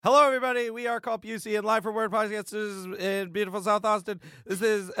Hello, everybody. We are called Busey and live for Word Podcast in beautiful South Austin. This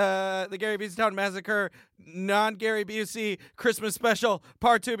is the Gary Busey Town Massacre non-Gary Busey Christmas special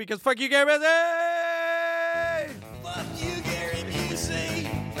part 2 because fuck you, Gary Busey! Fuck you, Gary Busey.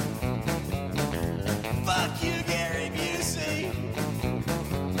 Fuck you, Gary Busey.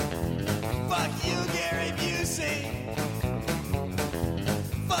 Fuck you, Gary Busey.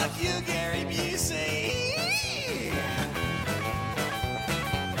 Fuck you, Gary Busey.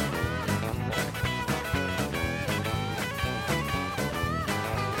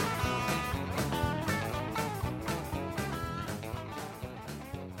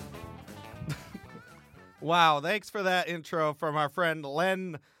 Wow, thanks for that intro from our friend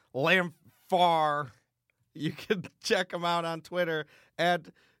Len Lamfar. You can check him out on Twitter at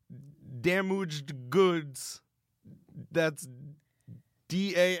Damaged Goods. That's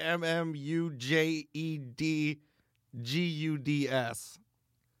DAMMUJEDGUDS.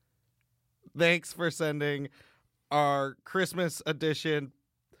 Thanks for sending our Christmas edition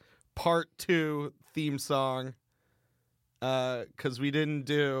part 2 theme song. Because we didn't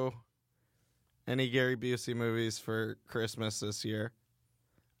do any Gary Busey movies for Christmas this year.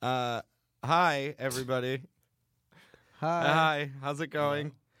 Hi, everybody. Hi. How's it going?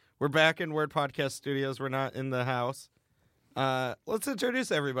 Hello. We're back in Word Podcast Studios. We're not in the house. Let's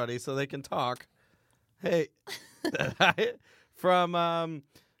introduce everybody so they can talk. Hey, from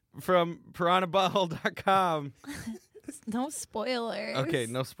piranhabutthole.com. No spoilers. Okay,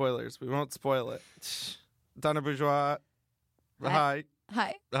 no spoilers. We won't spoil it. Donna Bourgois. Hi.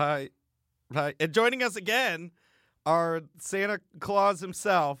 And joining us again are Santa Claus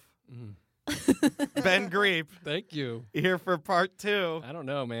himself, Ben Griep. Thank you. Here for part 2. I don't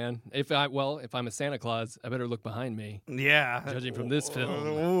know, man. If I'm a Santa Claus, I better look behind me. Yeah. Judging from this film.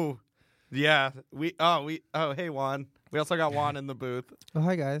 Ooh. Yeah. Hey Juan. We also got Juan in the booth. Oh,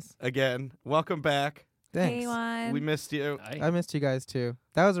 hi guys. Again. Welcome back. Thanks. Hey, Juan. We missed you. I missed you guys too.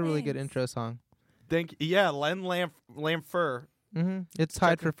 That was a really good intro song. Len Lamfer. It's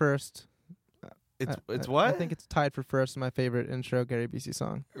tied for first. It's what? I think it's tied for first. My favorite intro Gary Busey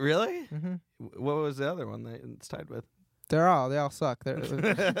song. Really? What was the other one that it's tied with? They all suck. It's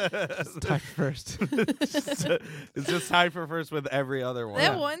tied for first. It's just tied for first with every other one.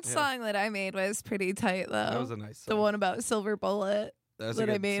 That one song that I made was pretty tight, though. That was a nice song. The one about Silver Bullet that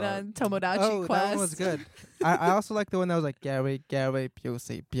I made on Tomodachi Quest. That one was good. I also like the one that was like Gary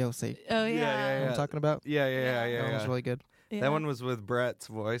Busey. Oh, yeah. You know what I'm talking about? Yeah. That one was really good. Yeah. That one was with Brett's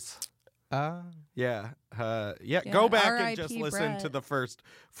voice. Yeah. Go back and just R.I.P. listen Brett. to the first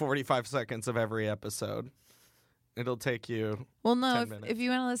 45 seconds of every episode. It'll take you 10 minutes. If you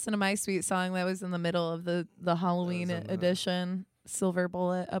want to listen to my sweet song, that was in the middle of the Halloween edition Silver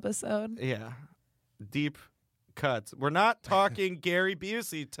Bullet episode. Yeah. Deep cuts. We're not talking Gary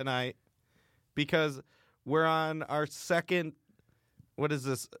Busey tonight because we're on our second. What is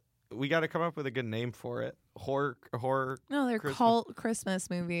this? We got to come up with a good name for it. Horror. No, they're Christmas. Cult Christmas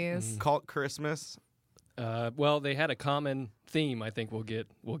movies. Cult Christmas. Well, they had a common theme. I think we'll get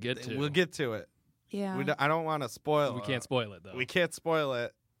to. We'll get to it. Yeah. I don't want to spoil. We can't spoil it though. We can't spoil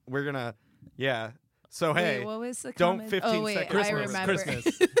it. We're gonna. Yeah. So Wait, hey, what was the don't comment? 15 oh, wait, seconds. I remember.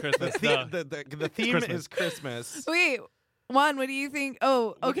 Christmas. the theme Christmas. is Christmas. Wait, Juan, what do you think?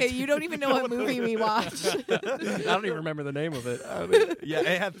 Oh, okay, you don't even know what movie we watched. I don't even remember the name of it. Yeah,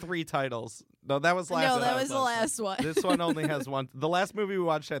 it had 3 titles. No, that was last. No, that was the last one. This one only has 1. The last movie we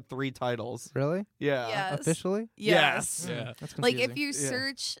watched had 3 titles. Really? Yeah. Yes. Officially? Yes. Yeah. That's Like confusing. if you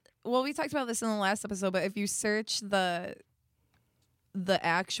search, well, we talked about this in the last episode, but if you search the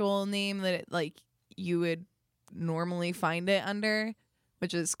actual name that you would normally find it under,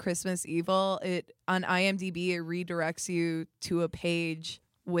 which is Christmas Evil, it on IMDb it redirects you to a page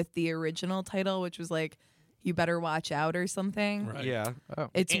with the original title, which was like You Better Watch Out or something. Right. Yeah. Oh.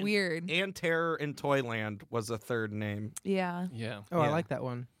 It's weird. And Terror in Toyland was a third name. Yeah. Yeah. Oh, I Yeah. like that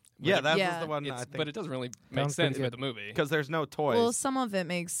one. Yeah, that Yeah. was the one I But think. it doesn't really make Sounds sense pretty with the good. movie. Because there's no toys. Well, some of it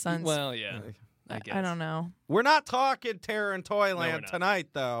makes sense. Well, yeah. I guess. I don't know. We're not talking Terror in No, we're Toyland not. tonight,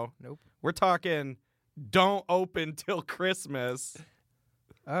 though. Nope. We're talking Don't Open Till Christmas.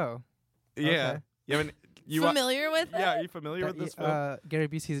 Oh. Yeah. Okay. You haven't, Familiar with it? Yeah, are you familiar with this film? Gary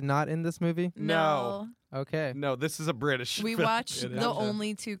Busey's not in this movie? No. Okay. No, this is a British We film. watched It the is.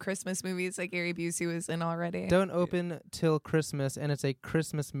 only 2 Christmas movies that Gary Busey was in already. Don't open till Christmas, and it's a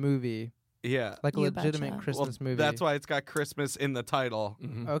Christmas movie. Yeah. Like a You legitimate betcha. Christmas movie. That's why it's got Christmas in the title.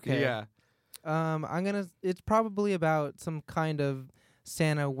 Mhm. Okay. Yeah. It's probably about some kind of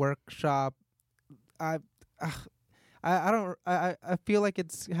Santa workshop. I feel like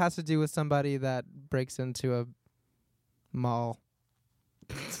it has to do with somebody that breaks into a mall.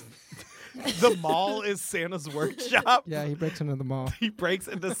 the mall is Santa's workshop. Yeah, he breaks into the mall. He breaks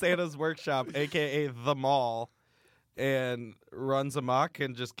into Santa's workshop, aka the mall, and runs amok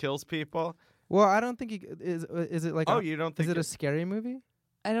and just kills people. Well, I don't think he is. Is it like? You don't think Is it a scary movie?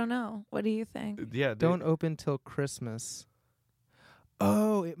 I don't know. What do you think? Yeah, dude. Don't open till Christmas.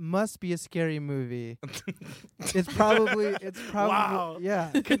 Oh, it must be a scary movie. It's probably. Wow. Yeah.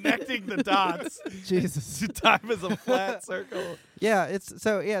 Connecting the dots. Jesus. Time is a flat circle. Yeah. It's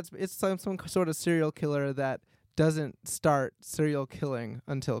some sort of serial killer that doesn't start serial killing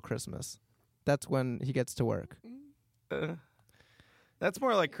until Christmas. That's when he gets to work. That's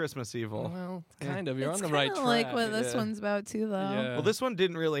more like Christmas Evil. Well, kind of. You're It's on the right kinda track. like what this Yeah. one's about too, though. Yeah. Well, this one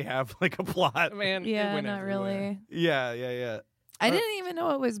didn't really have like a plot. Man, it Yeah, went not everywhere. really. Yeah. I didn't even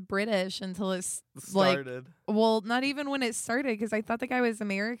know it was British until it's like, Started. well, not even when it started, because I thought the guy was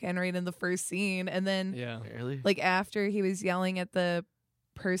American right in the first scene, and then Yeah. Really? like after he was yelling at the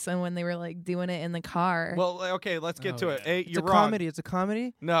person when they were like doing it in the car. Well, okay, let's get Oh, to it. yeah. Hey, It's you're a wrong. comedy. It's a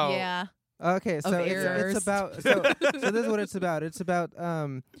comedy. No. yeah, Okay, so errors. it's about so this is what it's about. It's about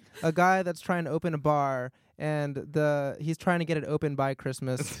a guy that's trying to open a bar, and he's trying to get it open by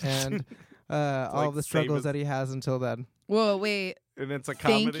Christmas, and all like the struggles famous- that he has until then. Whoa, wait. And it's a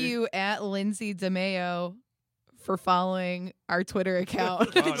comedy. Thank you at Lindsay DeMayo for following our Twitter account.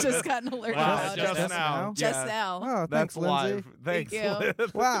 Oh, Just got an alert Wow, about just it. now. Just Yeah. now. Oh, That's thanks, Lindsay. live. Thanks. you.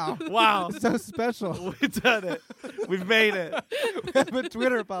 Liv. Wow, Wow. so special. We've done it. We've made it. We have a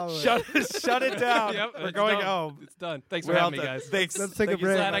Twitter follower. Shut it down. Yep, We're it's going done. home. It's done. Thanks for We're having out me, there. guys. Thanks. Let's take a Thank you,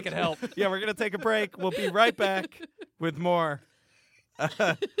 break. Glad I could help. Yeah, we're gonna take a break. We'll be right back with more.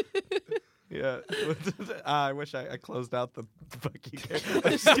 Yeah, I wish I closed out the fucking game.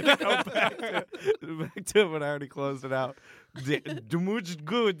 I'm just gonna go back to it when I already closed it out. Damaged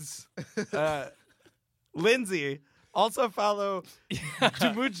goods. Lindsay, also follow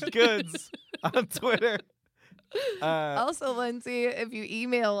Damaged Goods on Twitter. Also, Lindsay, if you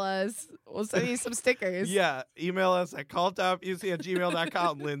email us, we'll send you some stickers. Yeah, email us at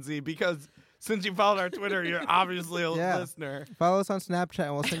calltopmusic@gmail.com, Lindsay, because since you followed our Twitter, you're obviously a Yeah. listener. Follow us on Snapchat,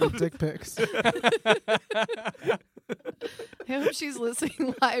 and we'll send you dick pics. I hope she's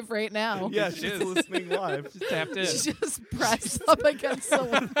listening live right now. Yeah, She she's is. listening live. Just tapped in. She just pressed up against the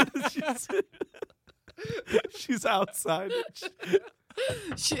window. She's outside.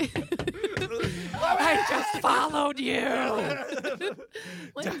 She, I just followed you.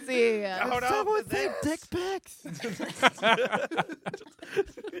 Lindsay, Someone say dick pics. Yeah,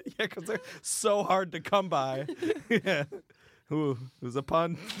 because they're so hard to come by. Yeah. Ooh, it was a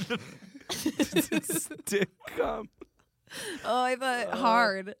pun. Dick cum. oh, I thought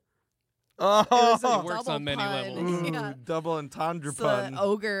hard. Oh, It was a It works double on many pun. levels. Ooh, Yeah. double entendre It's the pun.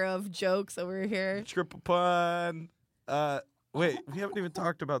 ogre of jokes over here. Triple pun. Wait, we haven't even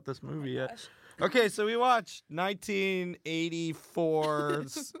talked about this movie yet. Okay, so we watched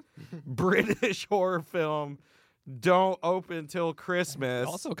 1984's British horror film, Don't Open Till Christmas.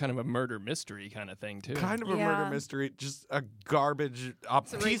 Also kind of a murder mystery kind of thing, too. Kind of a Yeah. murder mystery, just a garbage, a a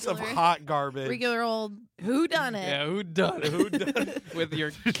piece of regular- hot garbage. Regular old whodunit. Yeah, who done it? Who done With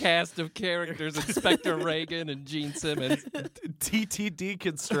your cast of characters, Inspector Reagan and Gene Simmons. TT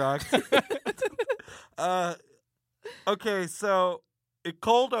deconstruct. Okay, so it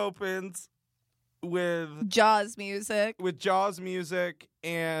cold opens with Jaws music. Jaws music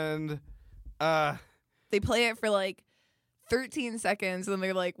and They play it for like 13 seconds and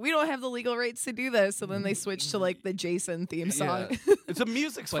they're like, we don't have the legal rights to do this. So then they switch to like the Jason theme song. it's a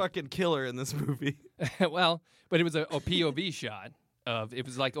music's But- fucking killer in this movie. Well, but it was a POV shot. It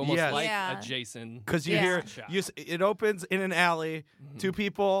was like almost Yes. like Yeah. a Jason. Because you Yeah. hear shot. it opens in an alley. Two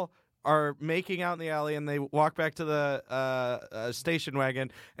people are making out in the alley, and they walk back to the station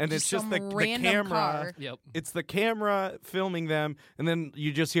wagon, and it's just some the random camera. car. Yep. It's the camera filming them, and then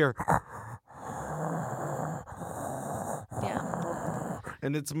you just hear, Yeah.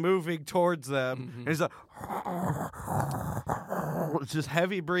 and it's moving towards them. And it's like, it's just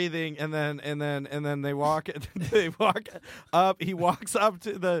heavy breathing, and then they walk up. He walks up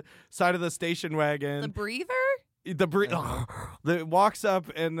to the side of the station wagon. The breather? The walks up,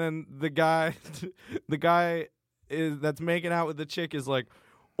 and then the guy that's making out with the chick is like,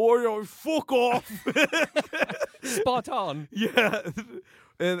 "Oh, fuck off!" Spot on. Yeah,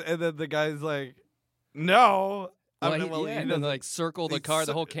 and then the guy's like, "No." Well, I'm- he, well, yeah, he and then doesn't- like circle the they car. The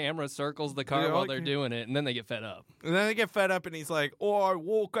cir- whole camera circles the car Yeah, while they're okay. doing it, and then they get fed up. and then they get fed up, and he's like, "Oh, I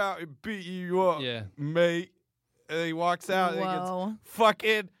walk out and beat you up, Yeah. mate." And he walks out, and he Whoa. gets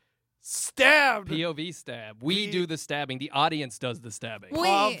fucking stabbed. POV stab. We do the stabbing. The audience does the stabbing. Wait.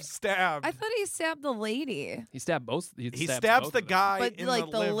 Glove stabbed. I thought he stabbed the lady. He stabbed both. He stabs stabs both the of them. guy But in like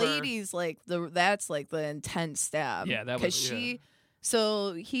the the liver. lady's like that's like the intense stab. Yeah, that because was- she.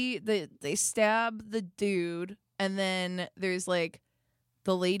 So they stab the dude, and then there's like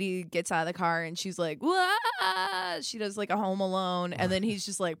the lady gets out of the car and she's like, "Wah!" She does like a Home Alone, and then he's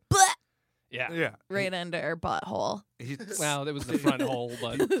just like, "Bleh!" Yeah. Yeah. right into her butthole. He, Well, it was the front hole,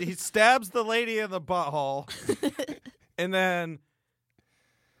 but he stabs the lady in the butthole, and then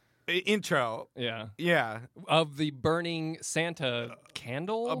intro. yeah. Yeah, Of the burning Santa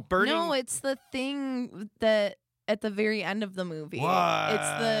candle. a burning. No, it's the thing that at the very end of the movie.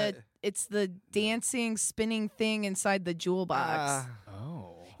 What? It's the dancing, spinning thing inside the jewel box.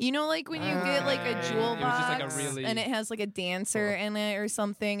 Oh. You know, like when you get like a It jewel was box just like a really- and it has like a dancer in it or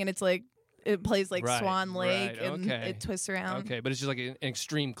something, and it's like it plays like Right, Swan Lake right, and okay. it twists around. Okay, but it's just like an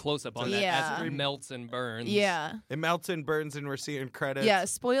extreme close up on that Yeah. as it melts and burns. Yeah. It melts and burns, and we're seeing credits. Yeah.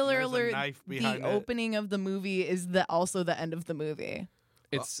 Spoiler There's a alert. knife The behind it. opening of the movie is also the end of the movie.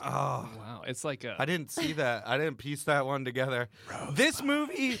 It's Oh. wow. It's like a I didn't see that. I didn't piece that one together. This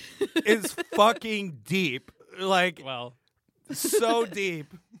movie is fucking deep. Like, well, so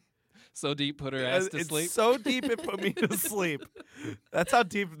deep. so deep put her ass to It's sleep. so deep it put me to sleep. That's how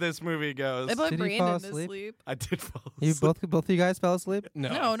deep this movie goes. I put Did he Brandon fall to asleep? sleep. I did fall You asleep. both of you guys fell asleep?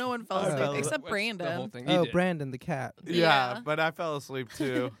 No. No one fell I asleep fell- except The Brandon. whole thing. He Oh, did. Brandon, the cat. Yeah, Yeah. but I fell asleep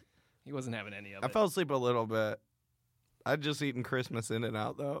too. He wasn't having any of I it. fell asleep a little bit. I'd just eaten Christmas In and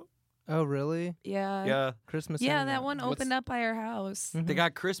Out though. Oh, really? Yeah. Yeah, Christmas. Yeah, In-N-Out. that one What's- opened up by our house. Mhm. they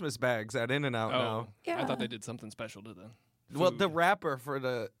got Christmas bags at In and Out Oh, now. Yeah. I thought they did something special to them. Well, the wrapper for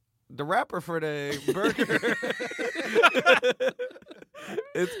the burger.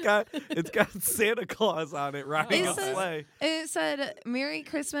 it's got Santa Claus on it riding It a says- sleigh. It said Merry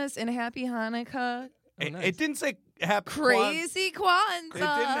Christmas and Happy Hanukkah. nice. It didn't say Happy Crazy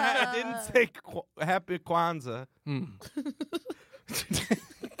Kwanzaa. It didn't say Happy Kwanzaa. Hmm.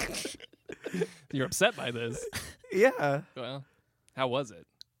 You're upset by this. Yeah. Well, how was it?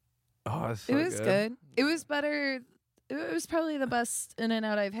 Oh, it's It was good. It was better. It was probably the best In and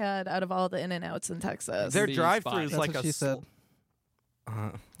Out I've had out of all the In and Outs in Texas. Their Be drive-through is That's like what a. she said.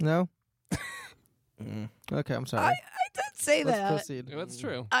 Uh, No? mm. Okay, I'm sorry. I did say Let's that. proceed. That's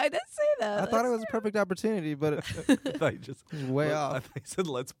true. I did say that. I thought it was a perfect opportunity, but I thought you just it was way I off. thought you said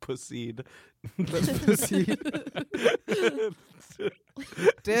let's proceed. Let's proceed.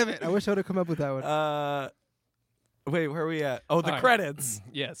 Damn it. I wish I would have come up with that one. Wait, where are we at? Oh, the All right. credits.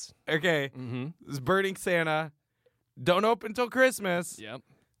 Yes. Okay, Mm-hmm. this is Burning Santa. Don't open till Christmas, Yep.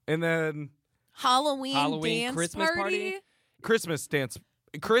 and then Halloween dance Christmas party? Christmas dance.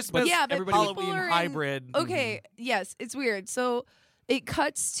 Christmas. Yeah, but everybody- people Halloween are in- hybrid. Okay, yes, it's weird. So it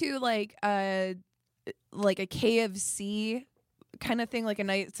cuts to like a KFC kind of thing, like a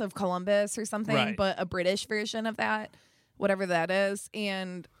Knights of Columbus or something, Right. but a British version of that, whatever that is,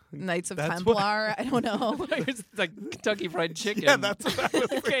 and Knights of That's Templar. I don't know. It's like Kentucky Fried Chicken. Yeah, that's what I was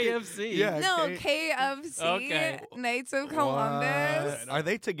thinking. KFC. Yeah. No, K- KFC. Okay. Knights of Columbus. What? Are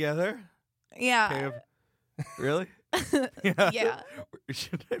they together? Yeah. Really? Yeah. Yeah.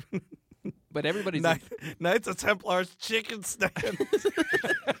 Should I- But everybody's Knights of Templars chicken stand.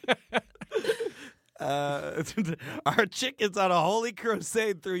 Our chicken's on a holy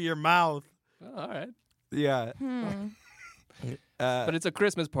crusade through your mouth. Oh, all right. Yeah. But it's a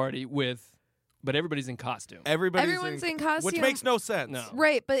Christmas party but everybody's in costume. Everyone's in costume. which makes no sense. No.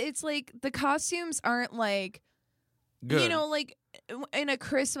 Right, but it's like the costumes aren't like Good. you know, like in a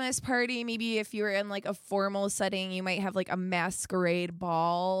Christmas party, maybe if you were in like a formal setting, you might have like a masquerade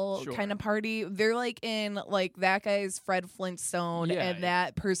ball Sure. kind of party. They're like in like that guy's Fred Flintstone Yeah. and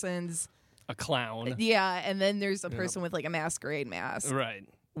that person's A clown. and then there's a person with like a masquerade mask. Right.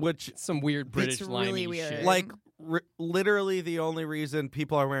 which Some weird British It's really limey weird. shit. like literally the only reason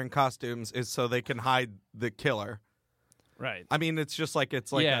people are wearing costumes is so they can hide the killer. Right. I mean, it's just like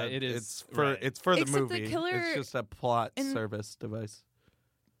it's like Yeah, a, it is, It's for right. it's for the Except the movie. killer It's just a plot in- service device.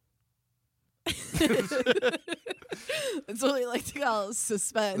 That's what we like to call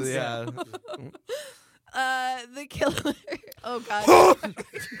suspense. Yeah. The killer. Oh god.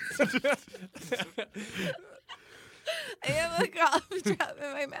 I have a cough drop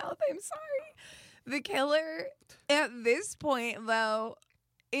in my mouth. I'm sorry. The killer, at this point, though,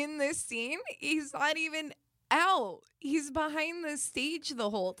 in this scene, he's not even out. He's behind the stage the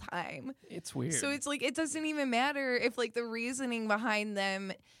whole time. It's weird. So it's like, it doesn't even matter if, like, the reasoning behind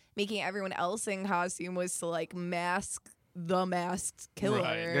them making everyone else in costume was to, like, mask the masked killer.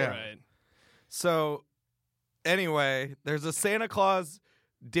 Right. Yeah. Right. So, anyway, there's a Santa Claus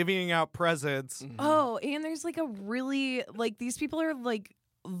divvying out presents. Oh, and there's like a really like these people are like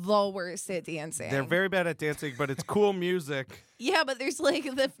the worst at dancing. They're very bad at dancing, but it's cool music. Yeah, but there's like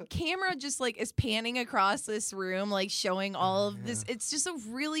the camera just like is panning across this room, like showing all of this. It's just a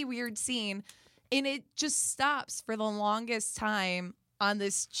really weird scene, and it just stops for the longest time on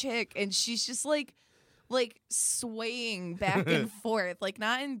this chick, and she's just like swaying back and forth, like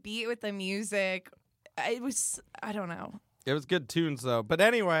not in beat with the music. I don't know. It was good tunes though. But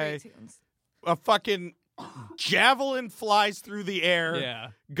anyway, Great tunes. a fucking javelin flies through the air, Yeah.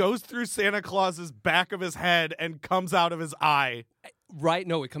 goes through Santa Claus's back of his head, and comes out of his eye. Right?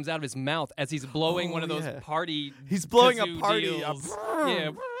 No, it comes out of his mouth as he's blowing one of those yeah. party. He's blowing a kazoo party up. deals.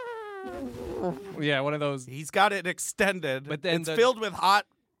 Yeah. Yeah, one of those He's got it extended. But then it's the- filled with hot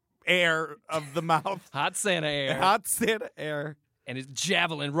air of the mouth. hot Santa air. Hot Santa air And his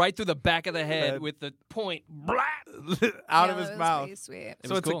javelin right through the back of the head with the point blat. out Yeah, of his that was mouth. pretty sweet. It So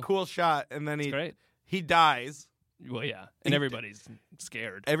was it's cool. a cool shot, and then It's great. he dies. Well, yeah. And everybody's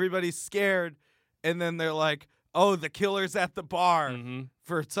scared. Everybody's scared, and then they're like, "Oh, the killer's at the bar." Mm-hmm.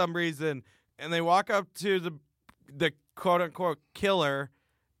 For some reason, and they walk up to the quote unquote killer,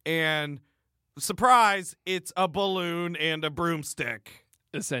 and surprise, it's a balloon and a broomstick.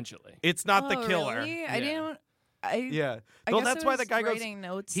 Essentially. It's not the Oh, killer. Really? I Yeah. didn't. Yeah. I Well, guess that's I why the was guy goes. writing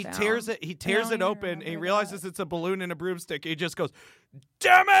notes He down. tears it. He tears don't it even open, and he remember realizes that. it's a balloon and a broomstick. He just goes,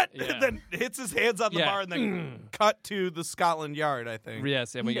 "Damn it!" Yeah. And then hits his hands on the Yeah. bar, and then cut to the Scotland Yard. I think.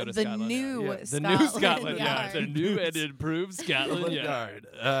 Yes, and we go to the Scotland new Yard. The Scotland new Scotland Yard. Yard. The new and improved Scotland Yard.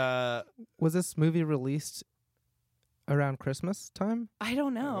 Was this movie released around Christmas time? I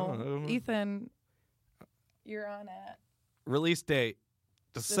don't know. know. Ethan, you're on it. Release date: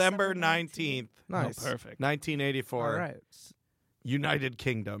 December December 19th, Nice. Oh, perfect. 1984. All right. United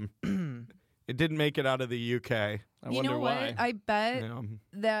Kingdom. It didn't make it out of the UK. I You wonder know why. what? I bet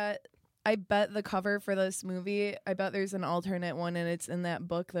Yeah. the cover for this movie, I bet there's an alternate one, and it's in that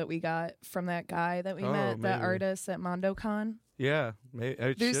book that we got from that guy that we Oh, met, that maybe. artist at MondoCon. Yeah,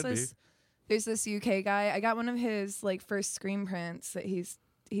 it There's should this there's this UK guy. I got one of his like first screen prints that he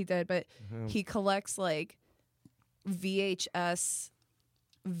did, but be. he collects like VHS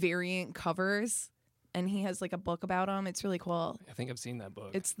variant covers, and he has like a book about them. It's really cool. I think I've seen that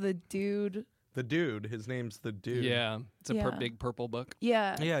book. It's the dude. The dude. His name's the dude. Yeah. It's a Yeah. big purple book.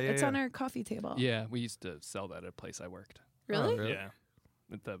 Yeah, Yeah, it's yeah. on our coffee table. Yeah, we used to sell that at a place I worked. Really? Really? Yeah.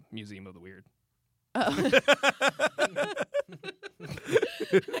 At the Museum of the Weird. Oh.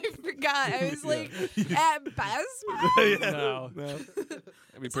 I forgot. I was like, at Best Buy? No. No.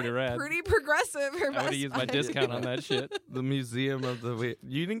 That'd be pretty rad. Pretty progressive for I would Best have used my Buy. discount on that shit. The Museum of the Weird.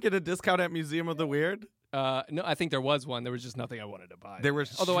 You didn't get a discount at Museum of the Weird? No, I think there was one. There was just nothing I wanted to buy. There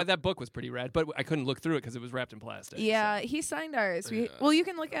was Although that book was pretty rad, but I couldn't look through it because it was wrapped in plastic. Yeah, so. he signed ours. Well, you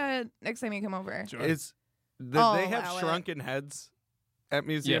can look at it next time you come over. Sure. They I'll have allow it. shrunken heads at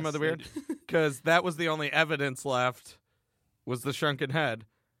Museum Yes, of the they Weird? Because that was the only evidence left, was the shrunken head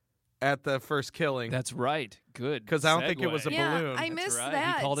at the first killing. That's right. Good. 'Cause I don't think it was a segue. Yeah, balloon. I That's missed right.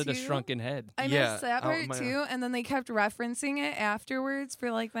 that. He called it a too. shrunken head. I Yeah. missed that Oh, part my- too, and then they kept referencing it afterwards for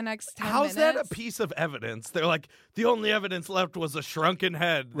like the next 10 How's minutes. that a piece of evidence? They're like, the only evidence left was a shrunken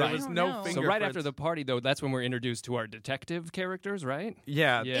head. There Right. was I don't no know. fingerprints. So right after the party, though, that's when we're introduced to our detective characters, right?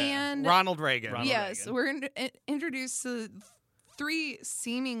 Yeah. Yeah. And Ronald Reagan. Ronald yes, Reagan. we're introduced to three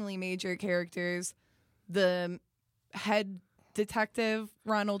seemingly major characters: the head detective,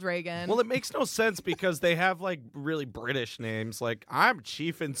 Ronald Reagan. Well, it makes no sense because they have like really British names. Like, I'm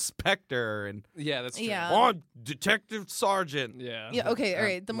Chief Inspector and Yeah, that's true. Yeah. I'm Detective Sergeant. Yeah. yeah, okay, all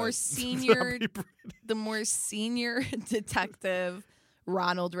right. The more Like, senior, zombie British. the more senior detective,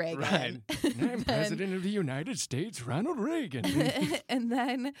 Ronald Reagan. Right. I'm Then- President of the United States, Ronald Reagan. and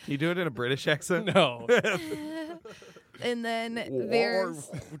then, Can you do it in a British accent? No. and then there's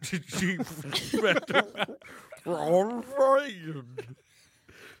Chief Inspector Ronald Reagan.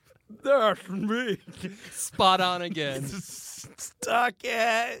 That's me. Spot on again. Stuck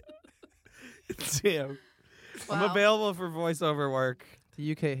it. Damn. I'm Wow. available for voiceover work. The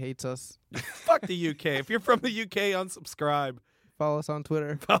UK hates us. Fuck the UK. If you're from the UK, unsubscribe. Follow us on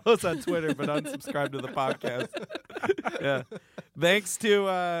Twitter. Follow us on Twitter, but unsubscribe to the podcast. Yeah. Thanks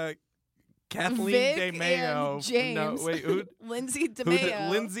to Kathleen Vic DeMayo. and James. No, wait, who? Lindsay Who DeMayo.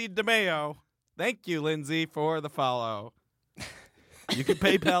 Lindsay DeMayo. Thank you, Lindsay, for the follow. You can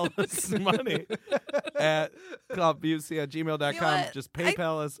PayPal us money at clubbusey@gmail.com. You know what? Just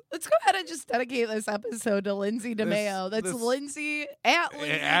PayPal us. Let's go ahead and just dedicate this episode to Lindsay DeMayo. That's this- Lindsay at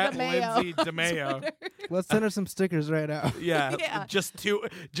Lindsay At DeMayo. Lindsay on DeMayo. Twitter. Let's send her some stickers right now. Yeah, Yeah. just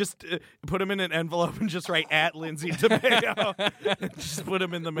put them in an envelope and just write at Lindsay DeMayo. Just put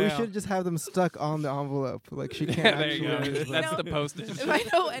them in the mail. We should just have them stuck on the envelope. Like she can't Yeah, there actually you go. read it. That's know, the postage. If I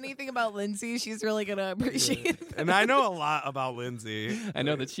know anything about Lindsay, she's really gonna appreciate that. And I know a lot about Lindsay. I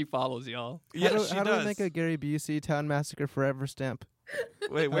know that she follows y'all. Yeah, she how do does. we make a Gary Busey Town Massacre Forever stamp?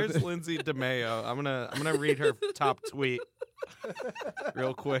 Wait, where's Lindsay DeMayo? I'm gonna read her top tweet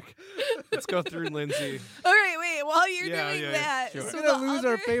real quick. Let's go through Lindsay. All right, wait. While you're Yeah, doing yeah, that, sure. so We're gonna the lose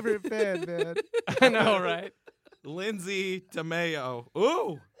our other- favorite fan, man. I know, right? Lindsay DeMayo.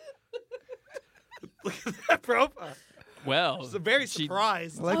 Ooh. Look at that profile. Well, I'm very she,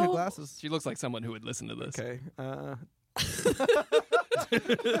 surprised. I like her Oh. glasses. she looks like someone who would listen to this. Okay.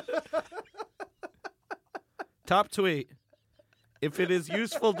 Top tweet. If it is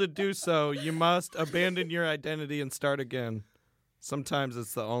useful to do so, you must abandon your identity and start again. Sometimes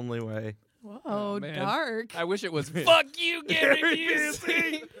it's the only way. Whoa, man. dark. I wish it was fuck you, Gary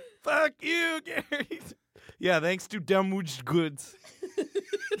Busey. Busey. Fuck you, Gary. Yeah, thanks to Damaged Goods.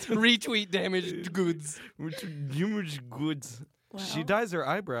 Retweet damaged goods. Damaged Goods. Wow. She dyes her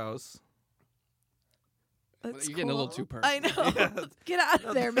eyebrows. That's You're getting a little cool. too personal. I know. Get out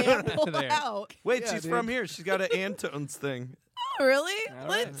of there, man. Pull There. out. Wait, Yeah, she's dude. from here. She's got an Antones thing. Oh, really? All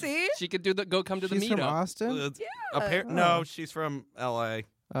right. Lindsay? She could do the come to the She's from meetup. Austin. No, she's from L.A.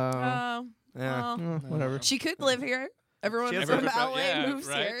 Oh, Yeah. well, Whatever. she could live here. Everyone She has from a- LA yeah, moves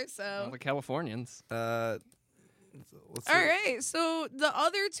right. here, All so. the Californians. Let's see. All right, so the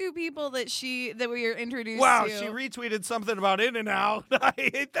other two people that we were introduced Wow, to. she retweeted something about In-N-Out. I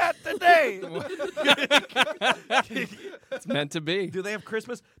hate that today. It's meant to be. Do they have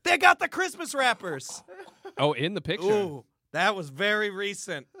Christmas? They got the Christmas wrappers. Oh, in the picture. Ooh, that was very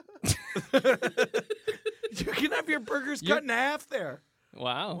recent. You can have your burgers cut in half there.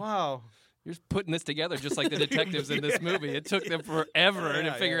 Wow. Wow. You're just putting this together just like the detectives in this movie. It took them forever to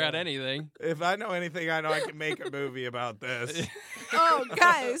Yeah, figure yeah. out anything. If I know anything, I know I can make a movie about this. Oh,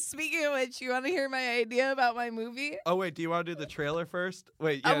 guys, speaking of which, you want to hear my idea about my movie? Oh, wait, do you want to do the trailer first?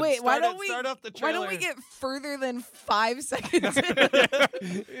 Wait, yeah, Wait, why start don't it- we start off the Why trailer. don't we get further than 5 seconds?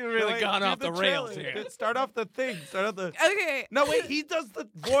 You've really Wait, gone do off the rails trailer. here. Start off the thing. Start off the... Okay. No, wait, he does the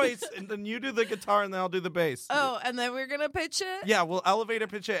voice, and then you do the guitar, and then I'll do the bass. Oh, and then we're gonna pitch it. Yeah, we'll elevator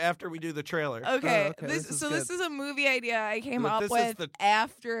pitch it after we do the trailer. Okay. okay, This this is is a movie idea I came But up this is with the-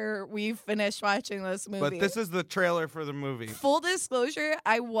 after we finished watching this movie. But this is the trailer for the movie. Full disclosure,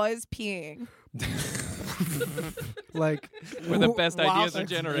 I was peeing. Like Where the best Wow, ideas are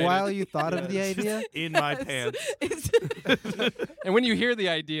that's generated. while you thought of the idea. In my pants. And when you hear the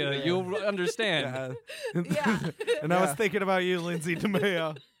idea, you'll understand. Yeah. Yeah. And I was Yeah. thinking about you, Lindsay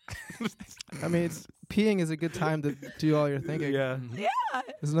DeMayo. I mean, peeing is a good time to do all your thinking. Yeah.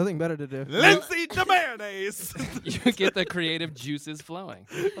 There's nothing better to do. Lindsay DeMayonnaise. You get the creative juices flowing.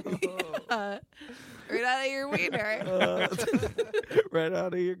 Right out of your wiener. Right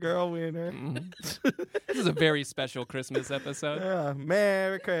out of your girl wiener. This is a very special Christmas episode. Yeah.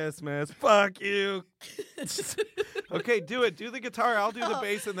 Merry Christmas. Fuck you. Okay, do it. Do the guitar. I'll do the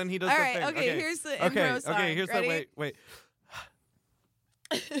bass, and then he does All the right, thing. okay, here's the Okay, intro song. okay, here's Ready? the wait.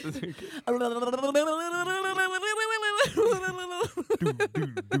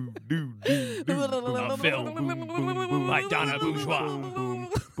 A film by Donna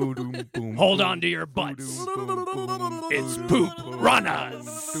Bourgois. Hold on to your butts. It's Poop Runners.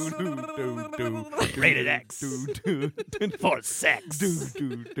 Rated X. For sex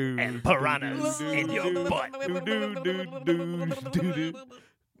and piranhas in your butt.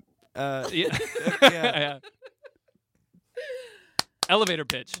 Yeah. Yeah. Elevator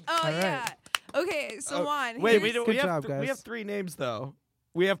pitch. Oh All right. yeah. Okay, so Juan. Wait, here's- we Good have job, guys. we have 3 names though.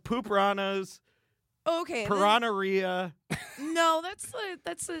 We have Poop Ranas, Okay. Piranharia. No, that's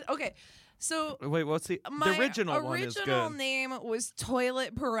the okay. So Wait, what's the my original one is original good. name was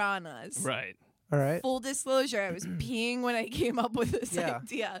Toilet Piranhas. Right. All right. Full disclosure, I was peeing when I came up with this Yeah.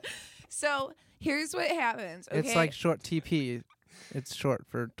 idea. So here's what happens. Okay, It's like short TP. It's short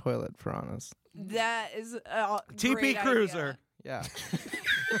for toilet piranhas. that is a TP great Cruiser. Yeah.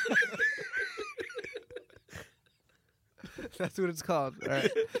 That's what it's called. All right.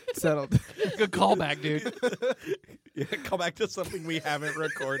 Settled. Good callback, dude. Yeah, come back to something we haven't You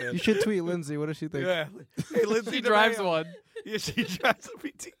recorded. should tweet Lindsay. What does she think? Yeah. Hey, Lindsay She drives DeMayo. one. Yeah, she drives a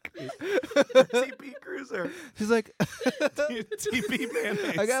TP Cruiser. She's like, TP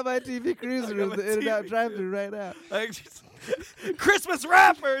mayonnaise. I got my TV Cruiser I in got the my In-N-Out TV drive-thru right now. Christmas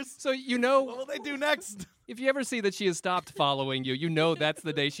wrappers. So you What know, will they do next? If you ever see that she has stopped following you, you know that's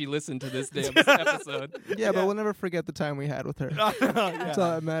the day she listened to this damn episode. Yeah, but we'll never forget the time we had with her. That's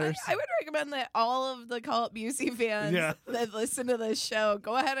all that matters. I would recommend that all of the Call It Busey fans that listen to this show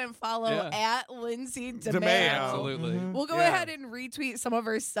go ahead and follow at Lindsay DeMayo. Absolutely. We'll go ahead and retweet some of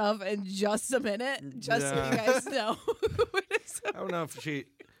her stuff in just a minute, just so you guys know. I don't know if she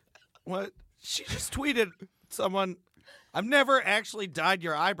just tweeted someone, I've never actually dyed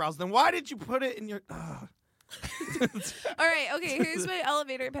your eyebrows. Then why did you put it in your... All right, okay, here's my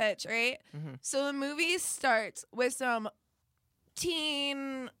elevator pitch, right? Mm-hmm. So the movie starts with some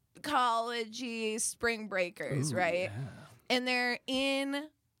teen college-y spring breakers, right? Yeah. And they're in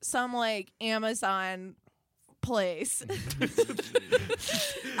some, like, Amazon place.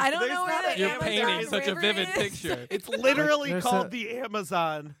 I don't know where the You're Amazon painting such a River vivid is. picture. It's literally There's called the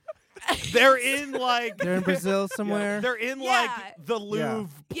Amazon. They're in like... They're in Brazil somewhere. They're in Yeah. like the Louvre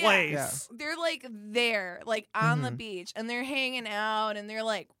Yeah. place. Yeah. They're like there, like on the Mhm. beach, and they're hanging out, and they're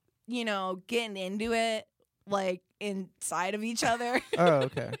like, you know, getting into it, like inside of each other. Oh,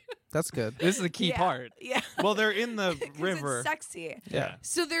 okay. That's good. This is the key Yeah. part. Yeah, Well, they're in the 'Cause river. it's sexy. Yeah.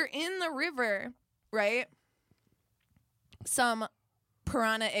 So they're in the river, right? Some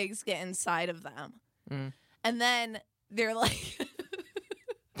piranha eggs get inside of them, Mm. and then they're like,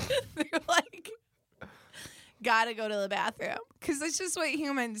 gotta go to the bathroom because that's just what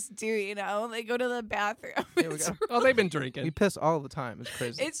humans do, you know? They go to the bathroom. Yeah, we It's got- Oh, they've been We drinking. piss all the time. It's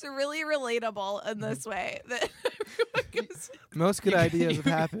crazy. It's really relatable in this way that everyone goes. Most good ideas have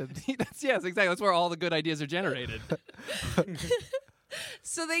happened. Yes, exactly. That's where all the good ideas are generated.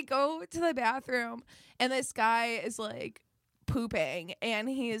 So they go to the bathroom, and this guy is like pooping, and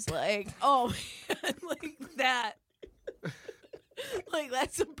he's like, "Oh man, like that, like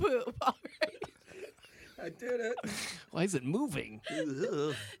that's a poop." All right. I did it. Why is it moving?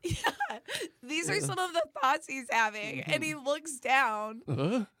 Yeah, these are some of the thoughts he's having, and he looks down,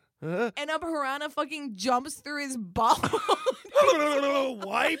 and a piranha fucking jumps through his ball.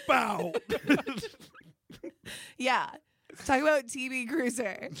 Wipe out. Yeah. Talk about TB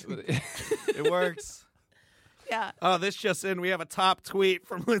Cruiser. It works. Yeah. Oh, this just in. We have a top tweet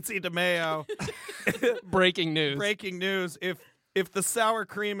from Lindsay DeMayo. Breaking news. Breaking news. If the sour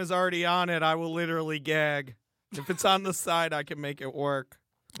cream is already on it, I will literally gag. If it's on the side, I can make it work.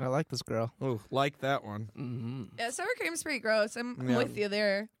 I like this girl. Oh, like that one. Mm-hmm. Yeah, sour cream's pretty gross. I'm Yeah. with you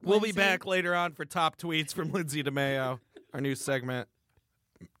there. We'll be Lindsay. back later on for top tweets from Lindsay DeMayo, our new segment,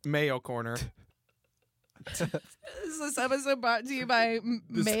 Mayo Corner. Is this episode brought to you by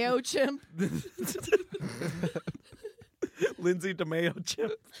Mayo Chimp? Lindsay DeMayo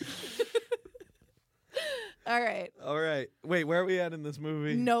chip. All right. All right. Wait, where are we at in this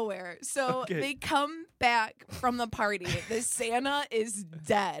movie? Nowhere. So Okay. they come back from the party. The Santa is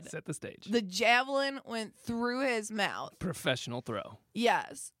dead. Set the stage. The javelin went through his mouth. Professional throw.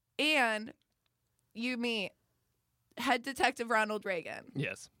 Yes. And you meet head detective Ronald Reagan.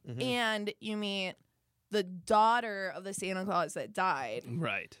 Yes. And you meet the daughter of the Santa Claus that died.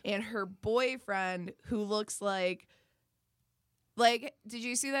 Right. And her boyfriend who looks like, did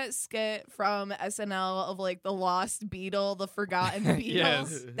you see that skit from SNL of like the lost Beetle, the forgotten Beetle?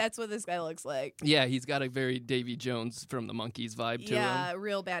 Yes. That's what this guy looks like. Yeah, he's got a very Davy Jones from the Monkees vibe to Yeah, him.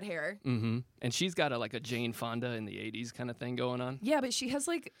 real bad hair. Mm-hmm. And she's got like a Jane Fonda in the 80s kind of thing going on. Yeah, but she has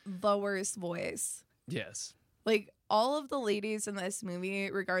like the worst voice. Yes. Like all of the ladies in this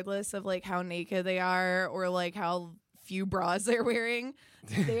movie, regardless of like how naked they are or like how few bras they're wearing,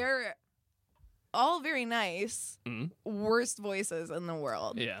 they're all very nice. Mhm. Worst voices in the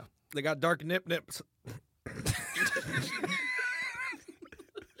world. Yeah. They got dark nips.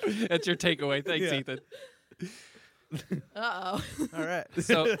 That's your takeaway. Thanks, Yeah. Ethan. Uh-oh. All right.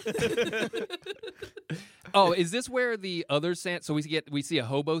 So, is this where the other Santa? So we see a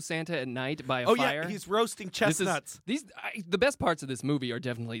hobo Santa at night by a Oh fire. yeah, he's roasting This is- chestnuts, the best parts of this movie are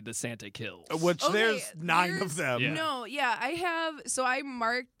definitely the Santa kills. which Okay, there's 9 there's- of them. Yeah. No, yeah, I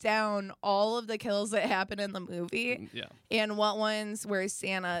marked down all of the kills that happen in the movie Yeah. and what ones were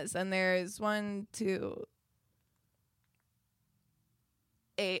Santa's, and there's 1, 2,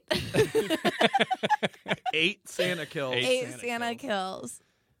 8. 8 Santa kills. Eight. 8 Santa Santa kills.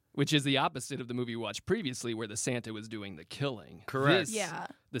 Which is the opposite of the movie we watched previously, where the Santa was doing the killing. Correct. This, Yeah.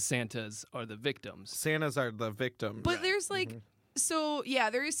 The Santas are the victims. Santas are the victims. But there's like, so yeah,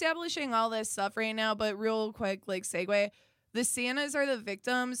 they're establishing all this stuff right now, but real quick, like segue. The Santas are the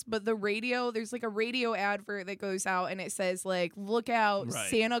victims, but the radio, there's like a radio advert that goes out and it says like, look out, Right.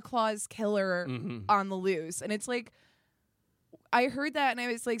 Santa Claus killer Mhm. on the loose. And it's like, I heard that and I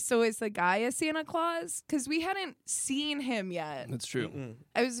was like, so is the guy a Santa Claus? Because we hadn't seen him yet. That's true. Mm-mm.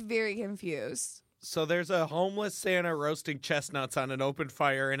 I was very confused. So there's a homeless Santa roasting chestnuts on an open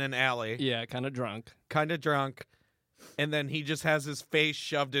fire in an alley, Yeah, kind of drunk. kind of drunk, and then he just has his face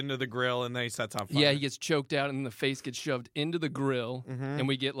shoved into the grill, and then he sets on fire. Yeah, he gets choked out, and the face gets shoved into the grill, and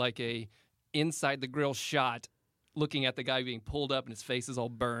we get like a inside the grill shot, looking at the guy being pulled up, and his face is all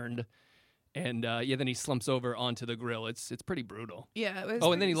burned. And then he slumps over onto the grill. It's pretty brutal. Yeah, it was.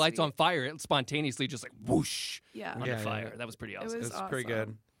 Oh, and then he pretty lights sweet. on fire. It spontaneously just like whoosh Yeah. onto Yeah, fire. yeah. That was pretty It awesome. was It's pretty awesome.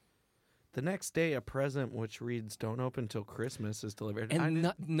 good. The next day, a present which reads "Don't open till Christmas" is delivered.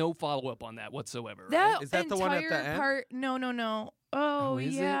 And no follow up on that whatsoever. Right? That Is that the one at the entire end? part? No. Oh,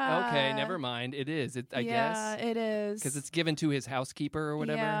 is yeah. it? Okay, never mind. It is. I guess. Yeah, it is. Because it's given to his housekeeper or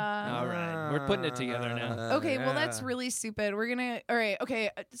whatever. Yeah. All right. We're putting it together now. Okay, well, that's really stupid. We're gonna. All right. Okay.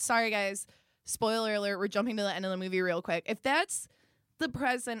 Sorry, guys. Spoiler alert. We're jumping to the end of the movie real quick. If that's the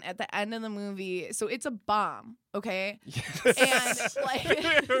present at the end of the movie, so it's a bomb. Okay. And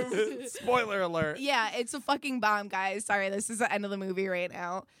like. Spoiler alert. Yeah, it's a fucking bomb, guys. Sorry, this is the end of the movie right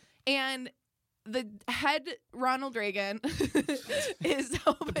now. And the head Ronald Reagan is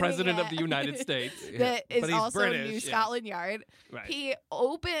The president of the United States. that But is he's also British, New yeah. Scotland Yard. Right. He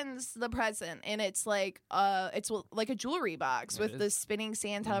opens the present and it's like a jewelry box It with is. the spinning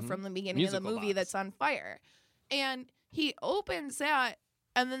Santa Mhm. from the beginning of the Musical movie box. that's on fire. And he opens that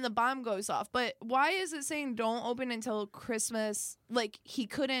and then the bomb goes off. But why is it saying don't open until Christmas? Like he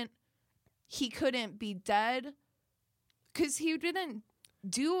couldn't be dead cuz he didn't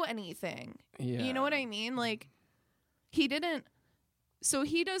do anything. Yeah. You know what I mean? Like he didn't. So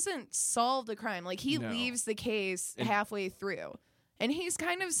he doesn't solve the crime. Like he No. leaves the case And- halfway through, and he's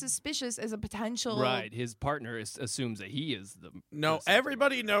kind of suspicious as a potential. Right. His partner assumes that he is the. No, person.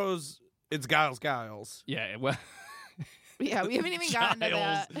 everybody knows it's Giles. Yeah. Well. Yeah, we haven't even gotten to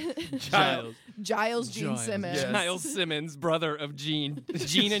that. Giles. Giles Gene Simmons. Yes. Giles Simmons, brother of Gene.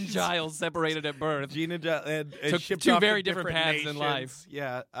 Gene and Giles separated at birth. Gene and and Took shipped two off to very different paths in nations. life.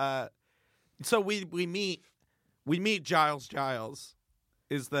 Yeah. So we meet Giles.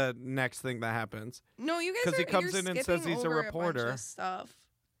 Is the next thing that happens. No, you guys 'Cause he are- comes you're in and skipping says he's a over bunch reporter. of stuff.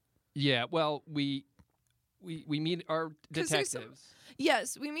 Yeah. Well, we meet our 'Cause there's some- detectives.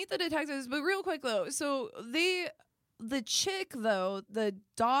 Yes, we meet the detectives, but real quick though. So the chick though, the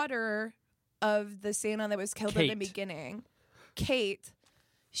daughter of the Santa that was killed at the Kate. beginning, Kate,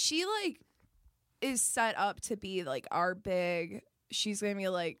 she like is set up to be like our big. She's gonna be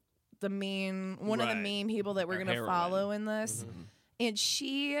like the main one of the Right. main people that we're Our gonna heroine. follow in this. Mhm. And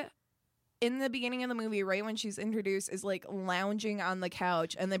she, in the beginning of the movie, right when she's introduced, is like lounging on the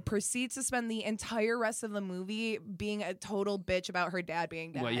couch and then proceeds to spend the entire rest of the movie being a total bitch about her dad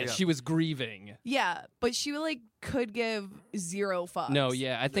being dead. Well, yeah, Yeah. she was grieving. Yeah, but she like could give zero fucks. No,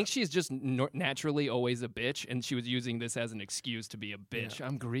 yeah, I think she's just naturally always a bitch, and she was using this as an excuse to be a bitch.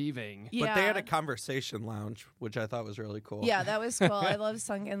 I'm grieving. Yeah. But they had a conversation lounge, which I thought was really cool. Yeah, that was cool. I love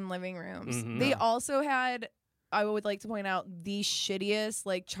sunken living rooms. Mhm. They Yeah. also had, I would like to point out, the shittiest,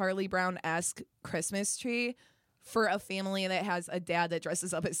 like Charlie Brown-esque Christmas tree for a family that has a dad that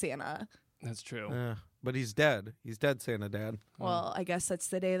dresses up as Santa. That's true. Yeah. But he's dead. He's dead, Santa Dad. Well, I guess that's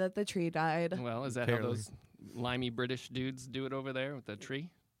the day that the tree died. Well, is that Apparently. how those limey British dudes do it over there with the tree?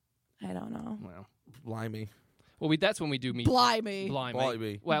 I don't know. Well, Blimey. that's when we do meet. Blimey.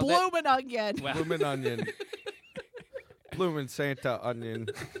 Blimey. Well, Bloomin' onion. well, Bloomin' onion. Bloomin' Santa onion.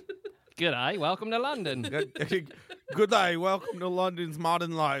 good eye. Welcome to London. Good day. Welcome to London's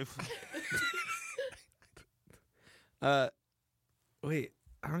modern life. Wait.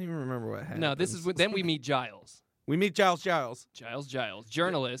 I don't even remember what happened. No, this is then we meet Giles. We meet Giles. Giles,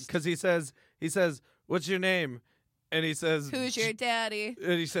 journalist. Because he says, what's your name? And he says, Who's your daddy?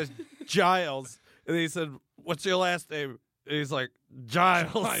 and he says, Giles. And he said, what's your last name? And he's like,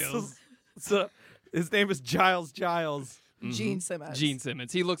 Giles. Giles. So his name is Giles. Mhm. Gene Simmons. Gene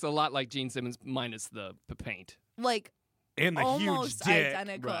Simmons. He looks a lot like Gene Simmons minus the paint. Like, And the almost huge dick.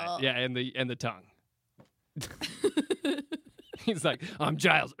 identical. Right. Yeah, and the tongue. He's like, I'm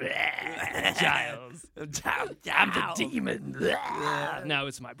Giles. Giles. I'm the demon. Now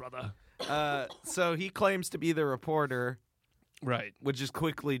it's my brother. So he claims to be the reporter, Right. which is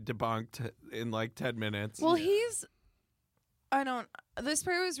quickly debunked in like 10 minutes. well, this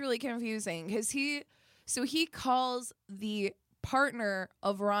part was really confusing because he calls the partner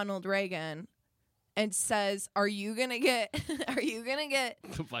of Ronald Reagan and says, are you gonna get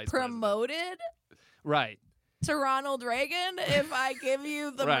The vice president. promoted Right. to Ronald Reagan if I give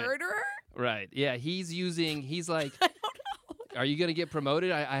you the Right. murderer? Right. Yeah, he's like, I don't know. Are you going to get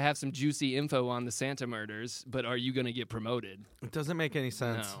promoted? I have some juicy info on the Santa murders, but are you going to get promoted? It doesn't make any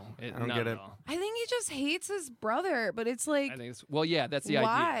sense. No, I don't not get at it. all. I think he just hates his brother, but it's like, I think that's the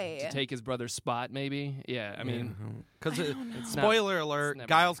why? idea. To take his brother's spot, maybe. Yeah, I mean, Because It's spoiler not- alert, it's never-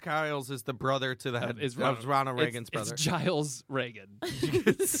 Giles Kyles is the brother to the head. is Ronald, Ronald Reagan's brother. It's Giles Reagan.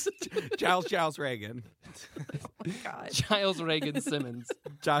 Giles Reagan. God. Giles Reagan Simmons.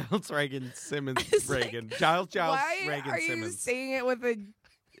 Giles Reagan Simmons It's like, Reagan. Giles Why Reagan are you Simmons. saying it with a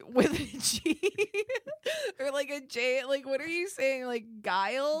G or like a J? Like, what are you saying? Like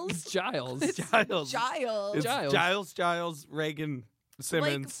Giles? It's Giles. Giles. Giles. It's Giles. Giles Reagan Like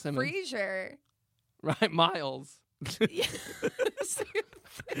Simmons. Simmons. Frasier. Right, Miles. Yeah.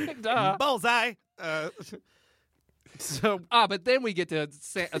 Duh. Bullseye. So But then we get to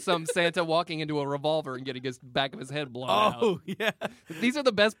some Santa walking into a revolver and getting his back of his head blown out. yeah, These are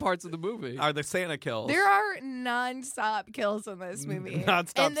the best parts of the movie. are the Santa kills. There are non-stop kills in this movie.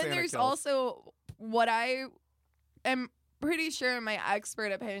 Non-stop and then Santa there's kills. also what I am pretty sure, in my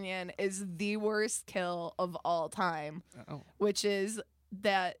expert opinion, is the worst kill of all time, which is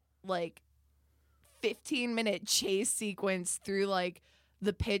that like 15-minute chase sequence through like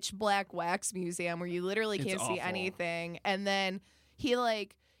the pitch black wax museum where you literally It's can't see awful. anything, and then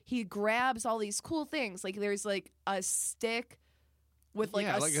he grabs all these cool things, like there's like a stick with like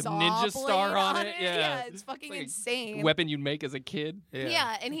Yeah, a like a saw ninja star blade on it. Yeah. yeah, it's fucking Like a insane. Weapon you'd make as a kid.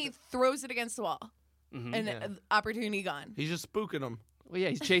 Yeah, and he throws it against the wall, Mhm. and Yeah. opportunity gone. He's just spooking them. Well, yeah,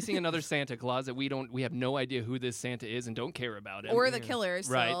 he's chasing another Santa Claus that we have no idea who this Santa is and don't care about him. Or the killer,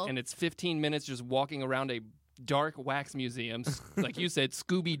 still. right, and it's 15 minutes just walking around a dark wax museum, like you said,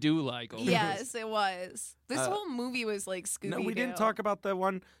 Scooby-Doo like. Yes, it was. This Uh, whole movie was like Scooby-Doo. No, we didn't talk about the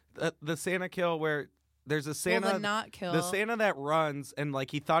one, the Santa kill where there's a Santa, Well, the not kill. the Santa that runs and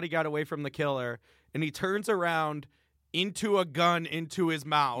like he thought he got away from the killer, and he turns around into a gun into his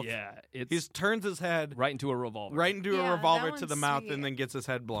mouth. Yeah, He it's turns his head right into a revolver. right into Yeah, a that revolver to one's the mouth, sweet. and then gets his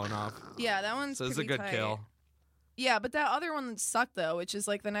head blown off. Yeah, that one's So it's a pretty good tight. kill. Yeah, but that other one sucked though, which is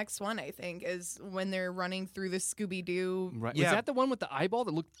like the next one I think is when they're running through the Scooby-Doo. Right. Yeah. Was that the one with the eyeball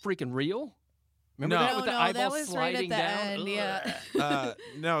that looked freaking real? Remember No. that with the No, eyeball that was right at sliding the down? end, yeah. Ugh.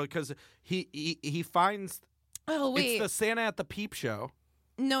 No, because he finds Oh wait, it's the Santa at the peep show.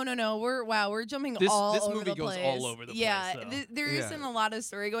 no, we're jumping This all movie over the goes place. all over the place, Yeah, though. there Yeah. isn't a lot of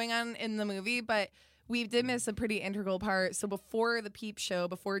story going on in the movie, but we did miss a pretty integral part. So before the peep show,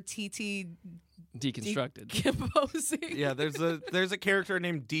 before TT Deconstructed. decomposing, Yeah, there's a character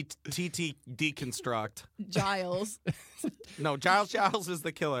named TT Deconstruct. Giles. No, Giles is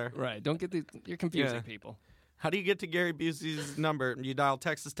the killer. Right. Don't get you're confusing Yeah. people. How do you get to Gary Busey's number? You dial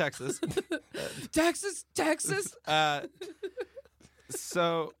Texas. Texas.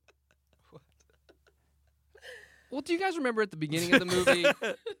 So Well, do you guys remember at the beginning of the movie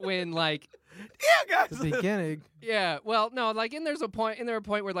when like yeah, guys. The beginning. yeah, well, no, like there's a point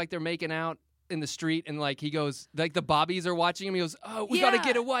where like they're making out in the street and like he goes like the bobbies are watching him. He goes, "Oh, we got to Yeah.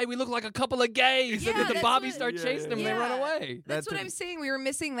 get away. We look like a couple of gays." Yeah, and then the that's bobbies what- start Yeah, chasing them and they run yeah. away. That's That what I'm saying. We were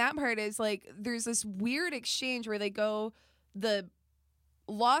missing that part. Is like there's this weird exchange where they go the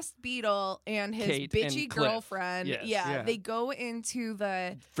Lost Beetle and his Kate bitchy and Cliff. girlfriend. Yes. Yeah. They go into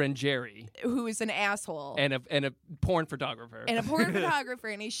the Friend Jerry who is an asshole and a porn photographer. and a porn photographer,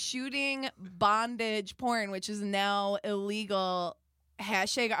 and he's shooting bondage porn, which is now illegal.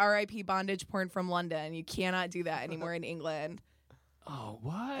 Hashtag RIP bondage porn from London. You cannot do that anymore in England. oh,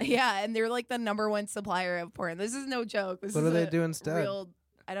 what? Yeah, and they're like the #1 supplier of porn. This is no joke. This What is do they a do instead? Real.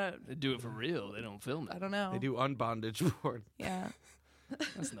 I They do it for real. They don't film it. don't know. They do unbondage porn. Yeah.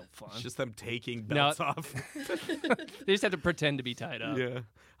 That's no fun. It's just them taking No. belts off. They just have to pretend to be tied up. Yeah,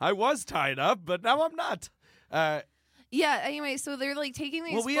 I was tied up, but now I'm not. Yeah. Anyway, so they're like taking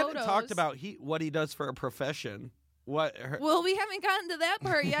these. Well, we photos. haven't talked about what he does for a profession. What? Well, we haven't gotten to that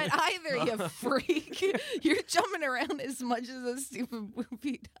part yet either. You freak! You're jumping around as much as a stupid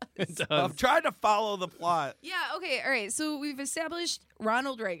movie does. It does. I'm trying to follow the plot. Yeah. Okay. All right. So we've established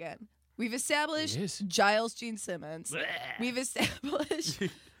Ronald Reagan. We've established Yes. Giles Gene Simmons. We've established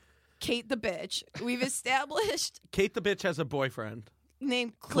Kate the bitch. We've established Kate the bitch has a boyfriend,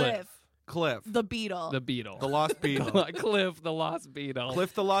 named Cliff. Cliff, The Beetle. The Beetle. the lost beetle. Cliff the Lost Beetle.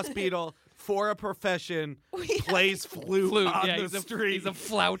 Cliff the lost beetle for a profession, plays flute on yeah, the street. He's a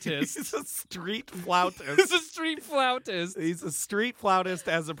flautist. He's a street flautist. He's a street flautist. He's a street flautist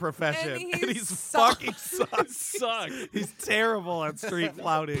as a profession. And And he he's sucks. fucking sucks. Sucks. He's terrible at street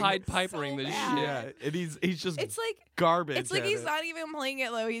flouting. Pied Pipering the bad. shit. Yeah, and he's just It's like garbage. it's like at he's it. not even playing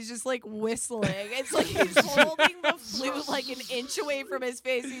it low. He's just like whistling. It's like he's holding the flute like an inch away from his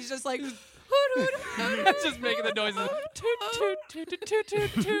face. He's just like hoot, hoot, hoot, hoot, Just making the noises. hoot, Toot, hoot. toot, toot, toot,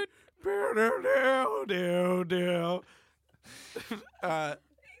 toot, toot.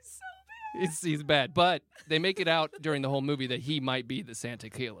 He's bad, but they make it out during the whole movie that he might be the Santa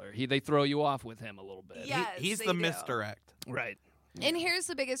killer. They throw you off with him a little bit. Yes, He's they the do. misdirect. Right. And here's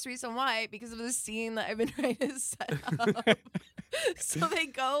the biggest reason why, because of the scene that I've been trying to set up. So they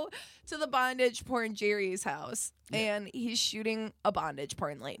go to the bondage porn Jerry's house, and he's shooting a bondage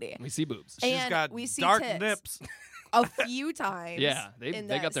porn lady. We see boobs. And She's got we see dark tits. nips. A few times. Yeah, in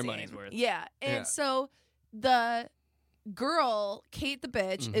they that got their scene. money's worth. Yeah. And Yeah. so the girl, Kate the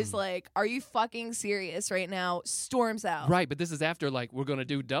bitch, is like, "Are you fucking serious right now?" Storms out. Right, but this is after, like, we're going to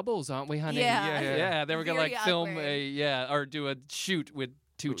do doubles, aren't we, honey? Yeah. Yeah. They were going to, Very like, film awkward. or do a shoot with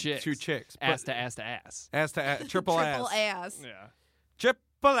two chicks. Two chicks. Ass to ass to ass. Ass to ass. Triple Triple ass. ass. Yeah.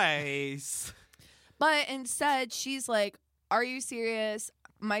 Triple ass. But instead, she's like, "Are you serious?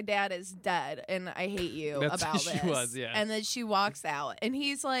 My dad is dead, and I hate you That's about what she this." was, yeah. And then she walks out, and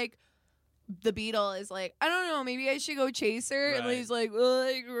he's like, the Beetle is like, "I don't know, maybe I should go chase her." And Right. he's like, "Well,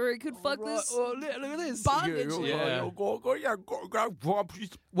 I could fuck this look at this. bondage Yeah. lady."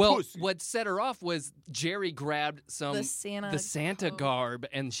 Well, Pussy. what set her off was Jerry grabbed The Santa coat. garb,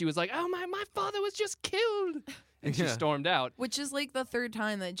 and she was like, "Oh my father was just killed," and she Yeah. stormed out. Which is like the third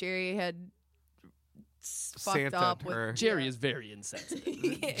time that Jerry had fucked Santa'd up with her. Jerry is very insensitive.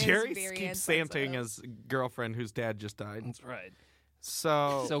 He is Jerry very keeps insensitive. Santing his girlfriend whose dad just died. That's right.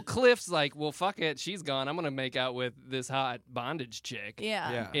 So, So Cliff's like, "Well, fuck it, she's gone. I'm gonna make out with this hot bondage chick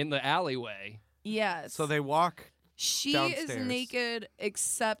Yeah. yeah. in the alleyway." Yes. So they walk, She downstairs. is naked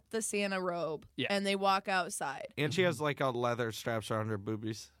except the Santa robe. Yeah. And they walk outside. and she has like a leather straps around her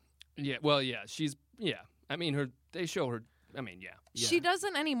boobies. Yeah. Well, yeah. I mean, they show her. I mean, yeah. She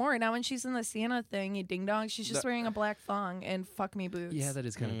doesn't anymore. Now when she's in the Santa thing, you ding dong, she's just wearing a black thong and fuck me boots. Yeah, that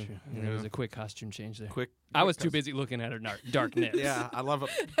is kind of true. yeah. It was a quick costume change there. Quick. I was too busy looking at her dark nips. Yeah, I love it.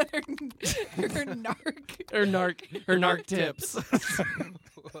 her narc. Her narc tips.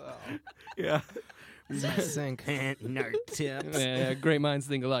 Yeah. Sync. Nerd tips. Yeah, great minds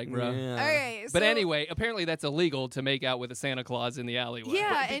think alike, bro. All right. But so- anyway, apparently that's illegal to make out with a Santa Claus in the alleyway.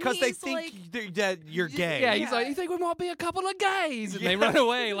 Yeah, Because and they he's think like, that you're gay. Yeah, he's like, "You think we won't be a couple of gays?" And they run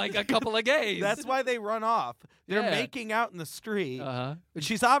away like a couple of gays. That's why they run off. They're Yeah. making out in the street. Uh-huh.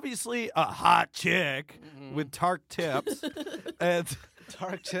 She's obviously a hot chick with tart tips and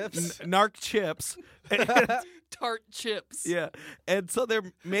Dark tips. narc chips. And- Tart chips. yeah. And so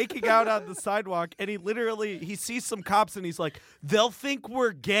they're making out on the sidewalk, and he sees some cops, and he's like, "They'll think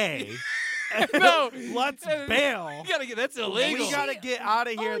we're gay." No. Let's bail. That's illegal. We gotta get out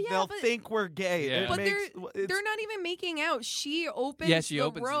of here. Oh, yeah, They'll but- think we're gay. Yeah. It But makes, they're not even making out. She opens Yeah, she the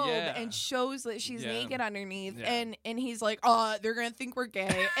opens- robe yeah. and shows that she's Yeah. naked underneath, Yeah. and he's like, "Oh, they're gonna think we're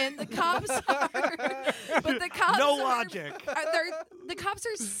gay," and the cops are, but the cops no are- logic. the cops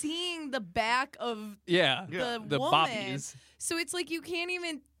are seeing the back of Yeah. the The woman, boppies. so it's like you can't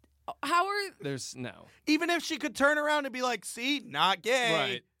even. How are There's no. Even if she could turn around and be like, "See, not gay.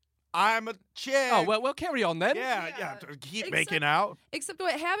 Right. I'm a chick." Oh, well, carry on then. Yeah, Yeah. keep Except- making out. except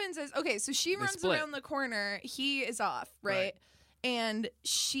what happens is okay, so she runs split. around the corner, he is off, right? Right. And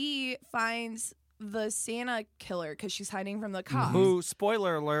she finds the Santa killer because she's hiding from the cops. Who,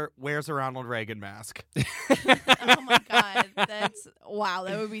 spoiler alert, wears a Ronald Reagan mask. Oh my god, that's wow,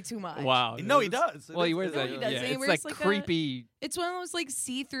 that would be too much. Wow. No, he does. Well, he wears No, that. he doesn't. Yeah, He it's wears like like a- creepy. It's one of those like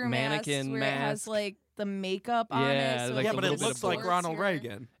see-through Mannequin masks where it has mask. like the makeup on Yeah, it. So like yeah, a but little it bit looks of like blur. Ronald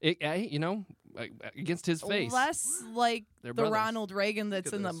Reagan. Against his face. Less like They're the brothers. Ronald Reagan that's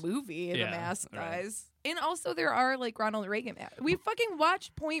Look at in the this. movie in Yeah, the mask, right. guys. And also there are like Ronald Reagan masks. We fucking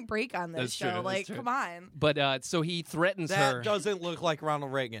watched Point Break on this That's show. true, that's Like, true. come on. But so he threatens That her. doesn't look like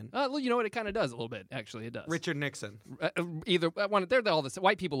Ronald Reagan. Well, you know what? It kind of does a little bit. Actually, it does. Richard Nixon. Either one. They're all the same.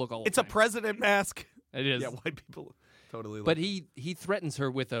 White people look all. It's the a same. president mask. It is. Yeah, white people totally look. But he threatens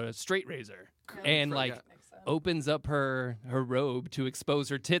her with a straight razor, and like yeah. opens up her robe to expose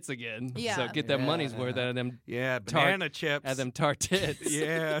her tits again. Yeah. So get them money's worth out of them. Yeah, banana chips. Out of them tart tits.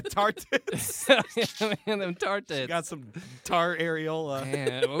 Yeah, tart tits. And them tart tits. Got some tar areola.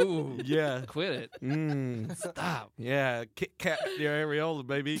 Man, ooh. Yeah. Quit it. Stop. Yeah, Kit Kat areola,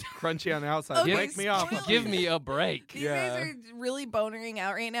 baby. Crunchy on the outside. Okay, Break me off. spoiler. Give me a break. These Yeah. guys are really bonering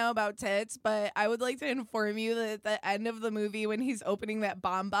out right now about tits, but I would like to inform you that at the end of the movie, when he's opening that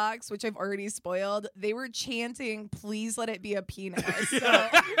bomb box, which I've already spoiled, they were chanting, "Please let it be a penis." So,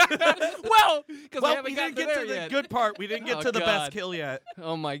 Well, because Well, haven't we gotten didn't get there to the yet. good part. We didn't get Oh, to the best God. kill yet.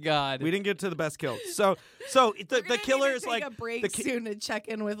 Oh my God. We didn't get to the best kill. So we're the gonna killer need to is take like a break the ki- soon to check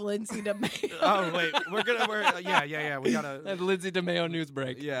in with Lindsay DeMayo. Oh wait, we're yeah. We gotta. That Lindsay DeMayo news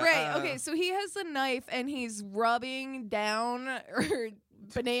break. Yeah. Right. Okay. So he has the knife and he's rubbing down her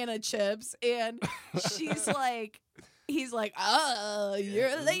banana chips, and she's like, he's like, "Oh, you're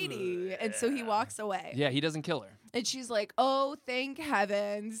a lady," and so he walks away. Yeah, he doesn't kill her. And she's like, "Oh, thank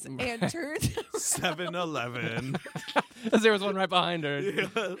heavens!" and turns 7-Eleven. Because there was one right behind her.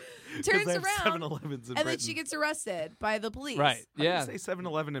 turns around, 7-Elevens in and then Britain. she gets arrested by the police. Right. How do you Yeah. say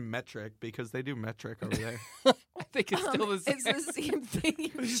 7-Eleven in metric because they do metric over there. I think it's still the same. It's the same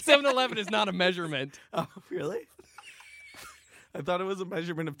thing. 7-Eleven is not a measurement. Oh, really? I thought it was a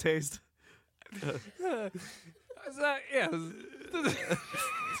measurement of taste. Yeah.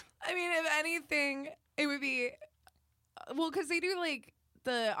 I mean, if anything, it would be because they do like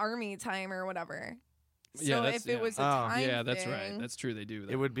the army time or whatever. So Yeah, that's- if it yeah. was a Oh. time Yeah, that's thing, right. That's true. They do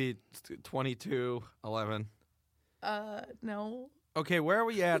that. It would be 22-11. no. Okay, where are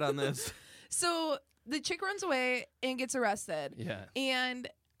we at on this? So the chick runs away and gets arrested, Yeah. and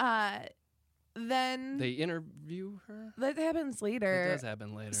then They interview her. that happens later. It does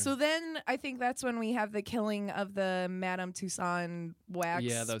happen later. So then I think that's when we have the killing of the Madame Tussauds wax.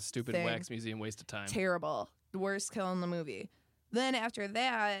 yeah, those stupid thing. wax museum waste of time. Terrible. The worst kill in the movie. Then after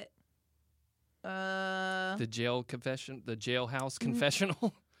that, The jailhouse Mm.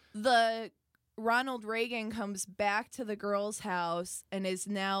 confessional. the Ronald Reagan comes back to the girl's house and is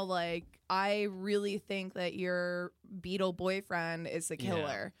now like, "I really think that your Beetle boyfriend is the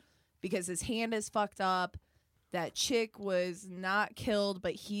killer because his hand is fucked up. That chick was not killed,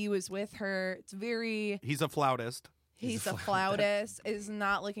 but he was with her." It's very, He's a flautist. he's a flautist, is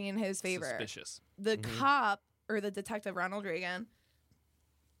not looking in his favor. Suspicious. The cop or the detective, Ronald Reagan,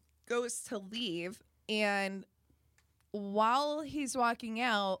 goes to leave, and while he's walking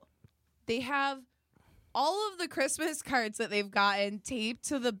out, they have all of the Christmas cards that they've gotten taped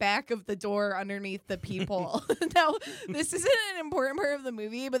to the back of the door underneath the peephole. Now, this isn't an important part of the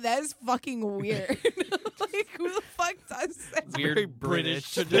movie, but that is fucking weird. Like, who the fuck does that? Weird Very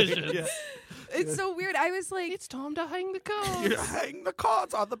British British. traditions. Yeah. It's so weird. I was like, It's time to hang the cards. You hang the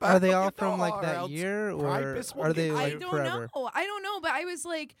cards on the back. Are they of all your from like door, that else year, or Priapus will are they get I like you. don't forever? know. I don't know, but I was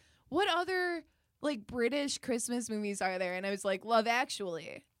like, what other like British Christmas movies are there? And I was like, Love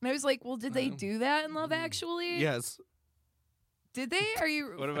Actually. And I was like, well, did they do that in Love Actually? Yes. Did they? Are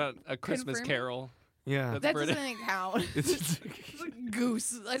you? What about A Christmas Confirming? Carol? Yeah. That British? doesn't count. It's- It's a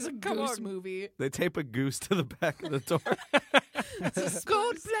goose. That's a Come goose on. movie. they tape a goose to the back of the door.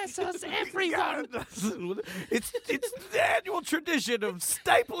 God bless us, everyone. It's the annual tradition of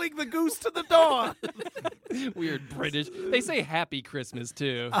stapling the goose to the door. Weird British. They say Happy Christmas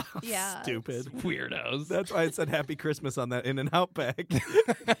too. Yeah. Stupid. Weirdos. That's why it said Happy Christmas on that In-N-Out bag.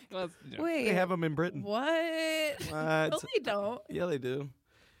 Well, Wait. They have them in Britain. What? What? No, they don't. Yeah, they do.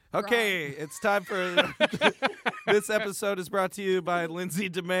 Okay, it's time for this episode is brought to you by Lindsay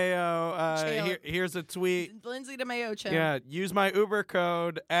DeMayo. Chill. Here's a tweet. Lindsay DeMayo chin. Yeah, use my Uber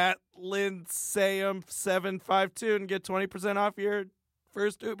code at Lindsayum752 and get 20% off your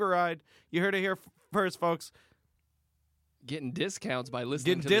first Uber ride. You heard it here first, folks. Getting discounts by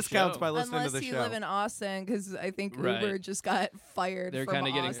listening Getting to discounts the show. by listening Unless to the you show. live in Austin, because I think Right. Uber just got fired. They're from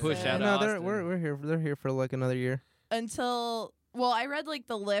kinda getting Austin. pushed out No, of they're Austin. we're here. They're here for like another year. Until, well, I read like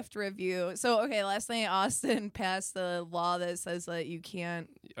the Lyft review. So okay, last night Austin passed the law that says that you can't.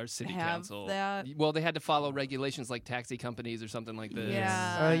 Our city have council. that. Well, they had to follow regulations like taxi companies or something like this.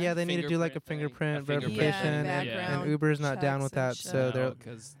 Yeah. Yeah, they need to do like a Fingerprint fingerprint thing. verification, Yeah, and background Uber's not down checks with and that. shit. So they're.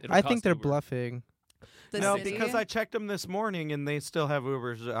 because it'll I think cost they're Uber. bluffing. The No, city? because I checked them this morning and they still have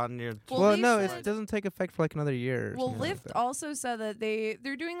Ubers on your. Well, Well, they no, said- it doesn't take effect for like another year. Or Well, something like Lyft that. also said that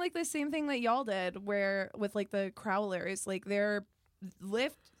they're doing like the same thing that y'all did, where with like the crawlers, like their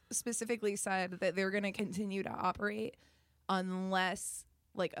Lyft specifically said that they're going to continue to operate unless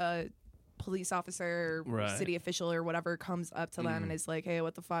like a police officer, or Right. city official, or whatever comes up to them and is like, "Hey,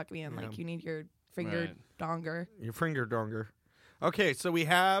 what the fuck, man? Yeah. Like, you need your finger Right. donger." Your finger donger. Okay, so we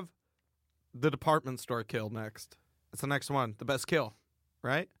have the department store kill next. It's the next one. The best kill,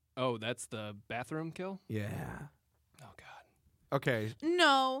 right? Oh, that's the bathroom kill? Yeah. Oh, God. Okay.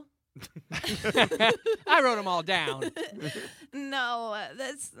 No. I wrote them all down. No,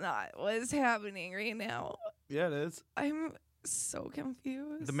 that's not what's happening right now. Yeah, it is. I'm so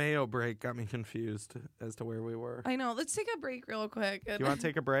confused. The Mayo break got me confused as to where we were. I know. Let's take a break real quick. You want to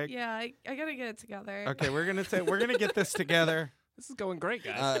take a break? Yeah, I gotta get it together. Okay, we're gonna get this together. This is going great,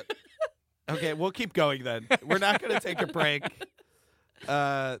 guys. Okay, we'll keep going then. We're not gonna take a break.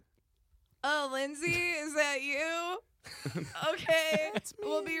 Oh, Lindsay, is that you? Okay,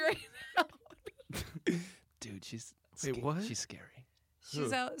 we'll be right now. Dude, she's Wait, what? She's scary.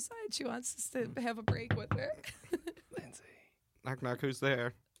 She's Who? outside. She wants us to have a break with her. Lindsay. Knock knock. Who's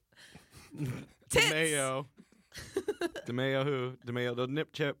there? Tits. DeMayo. DeMayo who? DeMayo the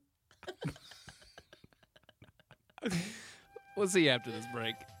nip chip. We'll see you after this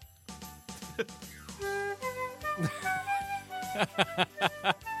break.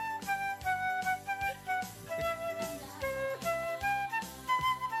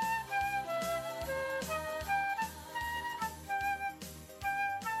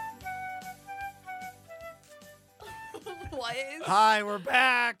 Hi, we're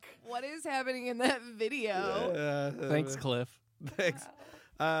back. What is happening in that video? Thanks, Cliff. Thanks.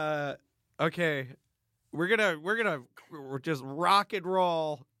 Okay, we're just rock and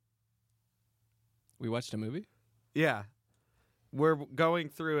roll. We watched a movie? Yeah, we're going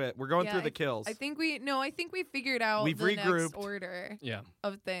through it. We're going Yeah, through the kills. I think we figured out We've the regrouped. next order Yeah.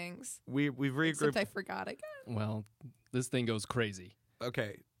 of things. We've Except regrouped. I forgot again. Well, this thing goes crazy.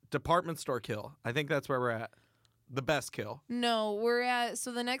 Okay, department store kill. I think that's where we're at. The best kill. No, we're at.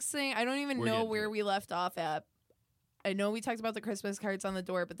 So the next thing, I don't even We're know getting to where it. we left off at. I know we talked about the Christmas cards on the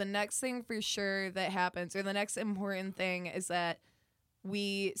door, but the next thing for sure that happens, or the next important thing, is that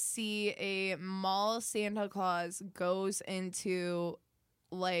we see a mall Santa Claus goes into,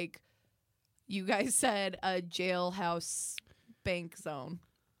 like you guys said, a jailhouse bank zone.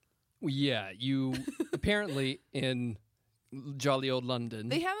 Yeah, you apparently in jolly old London.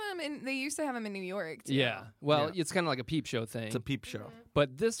 They have them in. They used to have them in New York. Too. Yeah. Well, Yeah. it's kind of like a peep show thing. It's a peep show.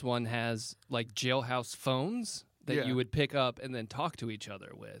 But this one has like jailhouse phones that Yeah. you would pick up and then talk to each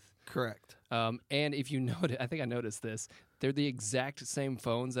other with. Correct. And if you notice, I think I noticed this, they're the exact same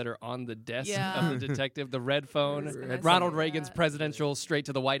phones that are on the desk Yeah. of the detective. The red phone, was gonna Ronald say Reagan's that. presidential straight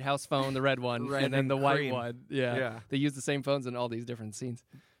to the White House phone, the red one, Red and then and the white cream. one. Yeah. Yeah. They use the same phones in all these different scenes.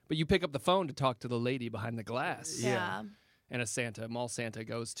 But you pick up the phone to talk to the lady behind the glass. Yeah. And a mall Santa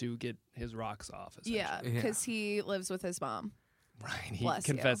goes to get his rocks off. Yeah. essentially. Because he lives with his mom. Right. He Bless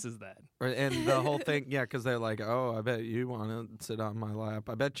you. confesses that. And the whole thing, yeah, because they're like, oh, I bet you want to sit on my lap.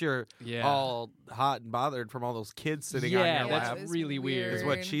 I bet you're Yeah. all hot and bothered from all those kids sitting on Yeah, your that's lap. It was really weird. Is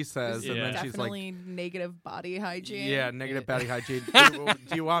what she says, Yeah. and then she's like, Definitely negative body hygiene. "Yeah, negative body hygiene.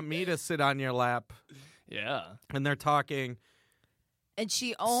 Do you want me to sit on your lap?" Yeah. And they're talking. And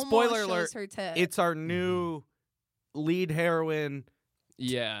she almost Spoiler shows alert, her tits. It's our new lead heroine,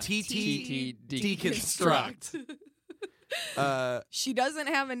 Yeah. TT deconstruct. deconstruct. She doesn't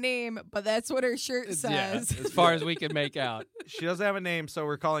have a name, but that's what her shirt Yeah, says. as far as we can make out. She doesn't have a name, so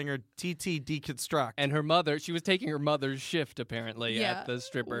we're calling her TT deconstruct. And her mother, she was taking her mother's shift apparently Yeah, at the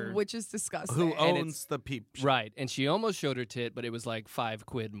stripper. Which is disgusting. who and owns the peep show. Right. And she almost showed her tit, but it was like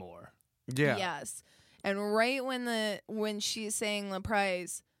 $5 more. Yeah. Yes. And right when she's saying the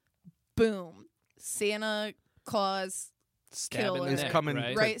price, boom, Santa Claus Stab Kill in the her. Is neck, coming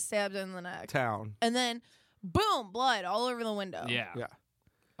right? right stabbed in the neck. Town. And then boom, blood all over the window. Yeah. Yeah.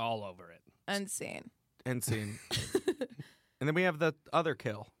 All over it. Insane. End scene. And then we have the other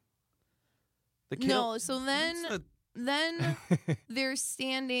kill. The kill. No, so then they're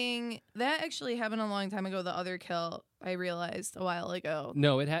standing. That actually happened a long time ago. The other kill, I realized a while ago.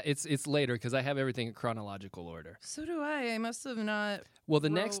 No, it's later because I have everything in chronological order. So do I. I must have not. Well, the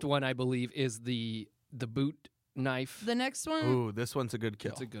next Wrote- one I believe is the boot knife. The next one, Ooh, this one's a good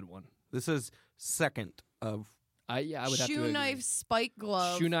kill. It's a good one. This is second of I would have to shoe agree. knife, spike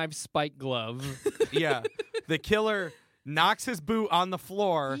glove. Shoe knife, spike glove. yeah. The killer knocks his boot on the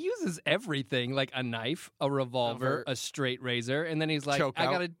floor. He uses everything like a knife, a revolver, a straight razor, and then he's like, Choke I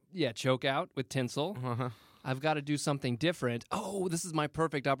out. gotta choke out with tinsel. Uh-huh. I've got to do something different. Oh, this is my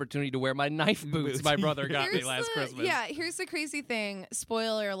perfect opportunity to wear my knife boots my brother got me Here's last the- Christmas. Yeah, here's the crazy thing.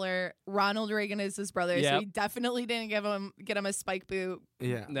 Spoiler alert: Ronald Reagan is his brother, so Yep. he definitely didn't get him a spike boot.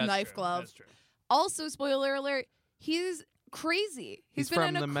 Yeah. That's knife true. glove. That's true. Also, spoiler alert: he's crazy. He's been from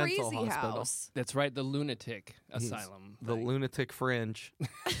in a the mental crazy hospital. house. That's right. The lunatic He's asylum. The thing. lunatic fringe.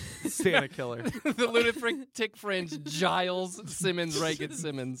 Santa killer. The lunatic fringe Giles Simmons Reagan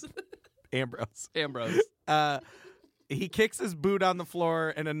Simmons. Ambrose. He kicks his boot on the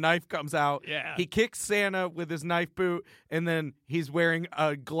floor and a knife comes out. Yeah. He kicks Santa with his knife boot and then he's wearing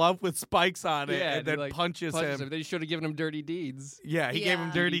a glove with spikes on it and then like, punches him. They should have given him dirty deeds. Yeah, he gave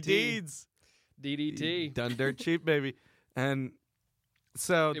him dirty DDT. deeds. DDT. Done dirt cheap, baby. And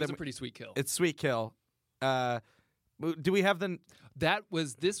so It was a pretty sweet kill. it's sweet kill. Do we have the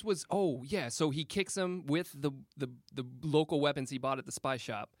This was so he kicks him with the local weapons he bought at the spy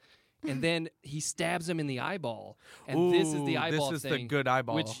shop. And then he stabs him in the eyeball. And this is the eyeball This is thing, the good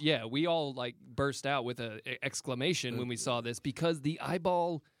eyeball. Which, we all like burst out with an exclamation when we saw this because the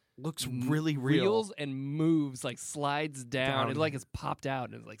eyeball looks really real. reels and moves, like slides down. It like it's popped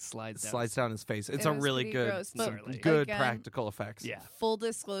out and it like slides down. Slides down his face. It's It a was really pretty good, gross, but good again, practical effects. Yeah. Full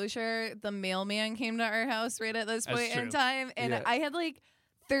disclosure, the mailman came to our house right at this That's point in true. time, and Yeah. I had like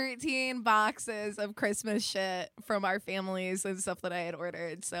 13 boxes of Christmas shit from our families and stuff that I had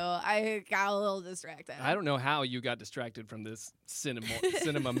ordered, so I got a little distracted. I don't know how you got distracted from this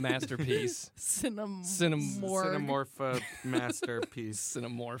cinema masterpiece. Cinemorph masterpiece.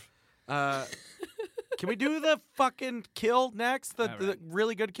 Cinemorph. Can we do the fucking kill next? The All right.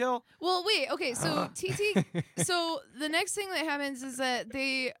 really good kill? Well, wait, okay, so so the next thing that happens is that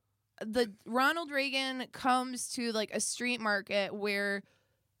the Ronald Reagan comes to like a street market where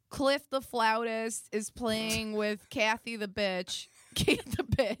Cliff the flautist is playing with Kathy the bitch, Kate the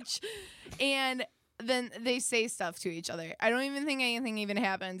bitch, and then they say stuff to each other. I don't even think anything even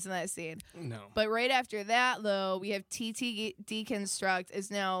happens in that scene. No. But right after that, though, we have TT Deconstruct is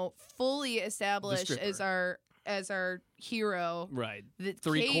now fully established as our hero. Right. The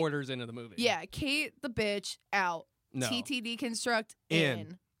Three Kate- quarters into the movie. Yeah, Kate the bitch out. No. TT Deconstruct In.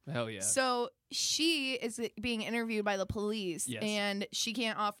 in. Hell yeah. So she is being interviewed by the police, Yes. and she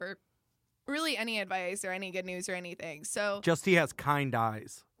can't offer really any advice or any good news or anything. So, Just he has kind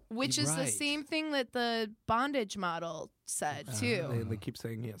eyes. which is the Right. same thing that the bondage model said too. They keep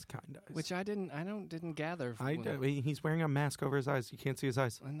saying he has kind eyes. Which I didn't gather. He's wearing a mask over his eyes. You can't see his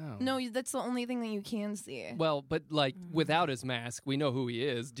eyes. I know. No, that's the only thing that you can see. Well, but like without his mask, we know who he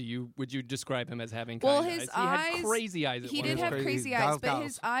is. Would you describe him as having Well, kind his eyes? He eyes- had crazy eyes. At He one did point. have crazy. crazy Gals, eyes, but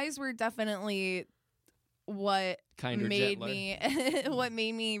his eyes were definitely what Kinder, made gentler. me what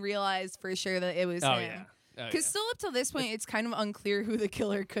made me realize for sure that it was Oh him. yeah. Oh, Because yeah. still up till this point, it's kind of unclear who the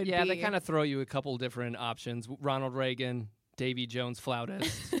killer could Yeah, be. they kind of throw you a couple different options: Ronald Reagan, Davy Jones,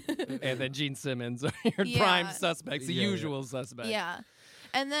 flautist, and then Gene Simmons are your Yeah. prime suspects, the Yeah, yeah. usual suspects. Yeah.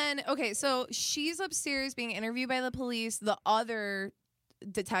 And then, okay, so she's upstairs being interviewed by the police, the other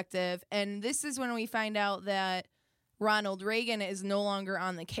detective, and this is when we find out that Ronald Reagan is no longer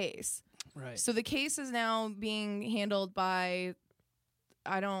on the case. Right. So the case is now being handled by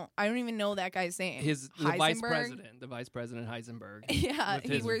I don't even know that guy's name. the vice Heisenberg? president Heisenberg. Yeah, with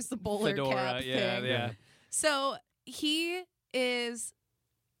he his wears the bowler fedora, cap yeah, thing. yeah. So he is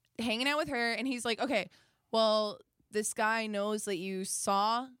hanging out with her, and he's like, okay, well, this guy knows that you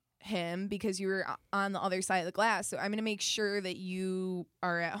saw him because you were on the other side of the glass. So I'm going to make sure that you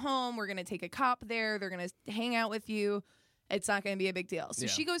are at home. We're going to take a cop there. They're going to hang out with you. It's not going to be a big deal. So Yeah.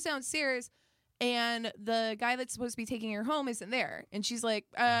 she goes downstairs, and the guy that's supposed to be taking her home isn't there. And she's like,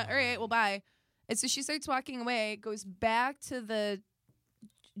 all right, well, bye. And so she starts walking away, goes back to the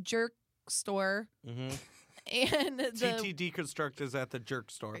jerk store, Mm-hmm. and the TT Deconstruct is at the jerk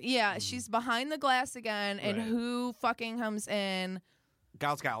store. yeah, she's behind the glass again, and Right. who fucking comes in?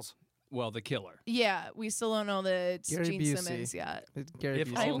 Gals. Well, the killer. Yeah, we still don't know that it's Gary Gene Busey. Simmons yet. It's Gary If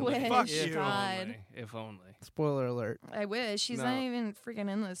Busey. I only. wish, Fuck if you. God. only. If only. Spoiler alert. I wish. He's No. not even freaking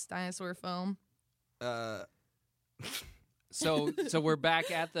in this dinosaur film. So we're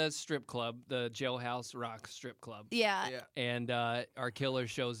back at the strip club, the Jailhouse Rock strip club. Yeah. And our killer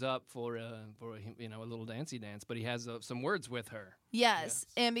shows up for a little dancey dance, but he has some words with her. Yes.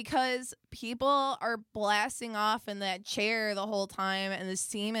 And because people are blasting off in that chair the whole time, and the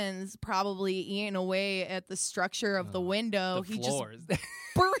semen's probably eating away at the structure of the window, The he floors. just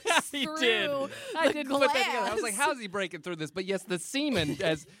bursts He through did. I the didn't put that together. I was like, glass. how's he breaking through this? But yes, the semen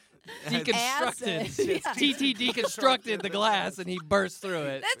has deconstructed. Acid. Yeah. TT deconstructed the glass and he burst through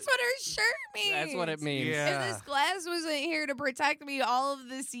it. That's what her shirt means. That's what it means. Yeah. If this glass wasn't here to protect me, all of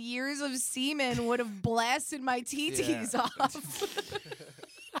this years of semen would have blasted my TTs off.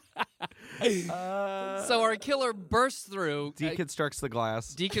 So our killer bursts through, Deconstructs the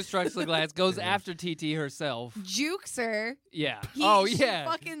glass. deconstructs the glass, goes after TT herself. Jukes her. Yeah. She yeah.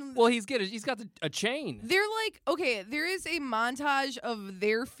 fucking- Well, he's got a chain. They're like, okay, there is a montage of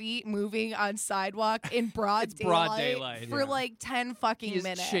their feet moving on sidewalk in broad daylight for like 10 fucking He is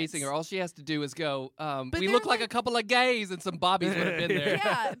minutes. chasing her. All she has to do is go, we they're look like a like- couple of gays, and some bobbies would have been there.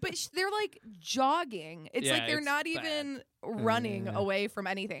 Yeah, but they're like jogging. It's Yeah, like they're it's not bad. even running away from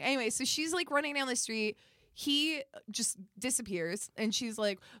anything. Anyway, so she's like running down the street. He just disappears, and she's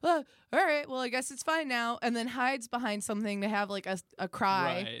like, all right, well, I guess it's fine now, and then hides behind something to have like a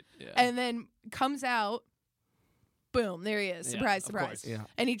cry, Right. Yeah. and then comes out. Boom, there he is. Yeah, Surprise, of surprise. course. Yeah.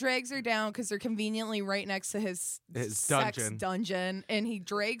 And he drags her down because they're conveniently right next to his sex dungeon, and he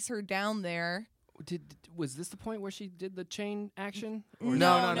drags her down there. Was this the point where she did the chain action?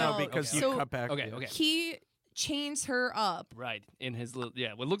 No, because Okay. you cut back. Okay. He chains her up Right. In his little,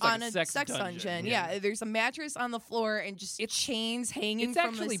 what looks like on a sex dungeon. Yeah, there's a mattress on the floor and just chains hanging It's from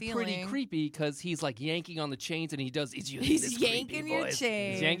actually the ceiling. pretty creepy because he's like yanking on the chains, and he's using He's this yanking creepy your voice.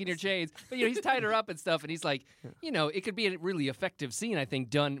 chains. He's yanking your chains, but he's tied her up and stuff, and he's like, it could be a really effective scene, I think,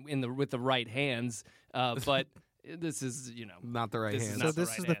 done with the right hands. But this is, Not the right This is hand. not So the this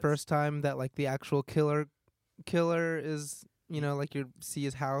right is the hands. first time that like the actual killer is, like you see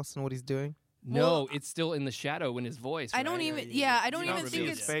his house and what he's doing. no, Well, it's still in the shadow in his voice. I don't right? even. You Yeah, I don't don't even see think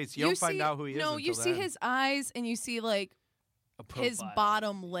his it's face. You don't find see- out who he is No, you until see then. his eyes and you see like A his profile.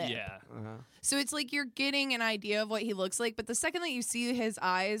 bottom lip. Yeah. So it's like you're getting an idea of what he looks like, but the second that you see his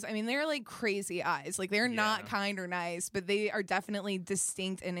eyes, I mean, they're like crazy eyes. Like they're not Yeah. kind or nice, but they are definitely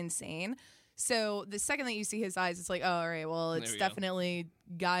distinct and insane. So the second that you see his eyes, it's like, oh, all right, well, There it's we go. definitely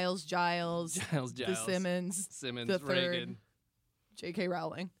Giles, Giles, the Simmons, Simmons, the third, Reagan, J.K.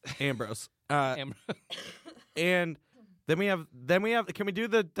 Rowling. Ambrose. Am- And then we have. Can we do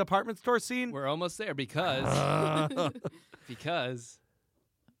the department store scene? We're almost there because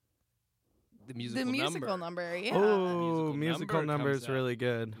the musical The musical number. number, yeah. Oh, Musical musical number number comes is out. really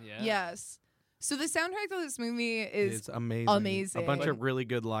good. Yeah. Yes. So the soundtrack of this movie is It's amazing. amazing. A bunch of really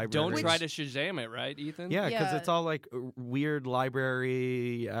good libraries. Don't try to Shazam it, right, Ethan? Yeah, because Yeah. it's all like weird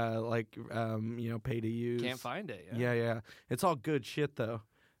library, pay to use. Can't find it. Yeah. It's all good shit though.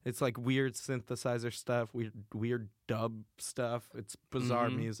 It's like weird synthesizer stuff, weird dub stuff. It's bizarre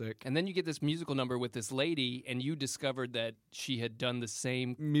Mhm. music. And then you get this musical number with this lady, and you discovered that she had done the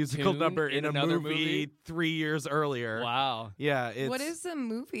same Musical tune number in in a another movie 3 years earlier. Wow. Yeah, it's what is the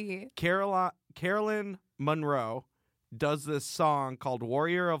movie? Carolyn Monroe does this song called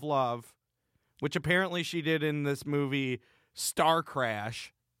Warrior of Love, which apparently she did in this movie Star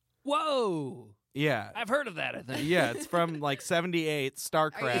Crash. Whoa. Yeah. I've heard of that, I think. Yeah, it's from like 78, Star Are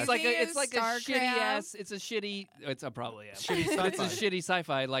you Crash. It's like Think a, it's it's like a StarCraft? shitty ass. It's a shitty. It's a probably yeah. Shitty It's a sci-fi. shitty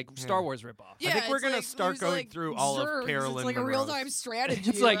sci-fi like Star Wars ripoff. Yeah, think we're it's gonna like- start there's, going like, through all of Zergs. Carolyn It's like a Monroe's. real-time strategy.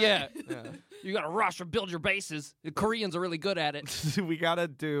 It's like right? yeah, you got to rush or build your bases. The Koreans are really good at it. We gotta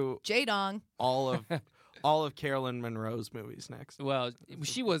do J-Dong. all of Carolyn Monroe's movies next. Well,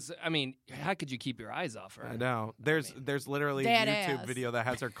 she was. I mean, how could you keep your eyes off her? I know. There's literally a That YouTube ass. video that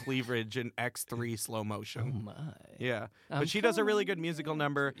has her cleavage in X3 slow Oh motion. my. Yeah, I'm but she does a really good musical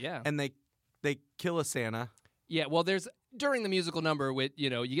number. Yeah. And they kill a Santa. Yeah, well, there's during the musical number with you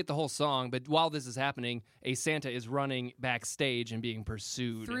get the whole song, but while this is happening, a Santa is running backstage and being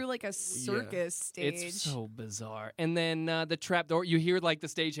pursued Through like a circus stage. It's so bizarre. And then the trap door, you hear like the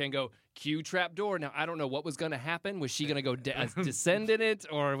stagehand go, cue trap door. Now, I don't know what was going to happen. Was she going to go descend in it,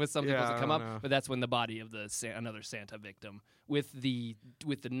 or was something Yeah, supposed to I come don't up? know. But that's when the body of the another Santa victim with the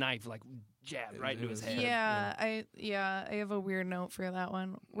knife like jabbed right into his head. Yeah, I have a weird note for that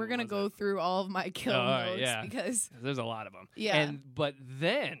one. We're gonna was go through all of my kill all right, notes yeah. because There's a lot of them. Yeah. But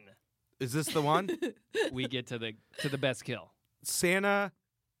then Is this the one? we get to the best kill. Santa,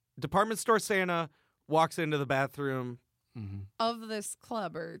 department store Santa walks into the bathroom. of this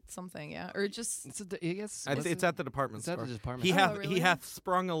club or something, yeah, or just I guess It's at the department it's at store. the department He store. hath really? he hath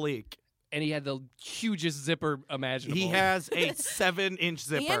sprung a leak. And he had the hugest zipper imaginable. He has a 7-inch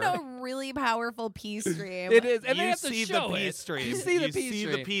zipper. and a really powerful pee stream. It is, and they you have to see show the pee it. stream. You see the You pee see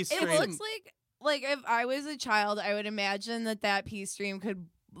stream. the pee It stream. looks like if I was a child, I would imagine that pee stream could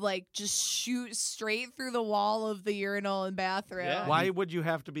like just shoot straight through the wall of the urinal and bathroom. Yeah. Why would you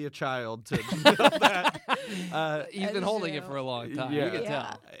have to be a child to know that? He's been As holding you it for a long time. Yeah. You can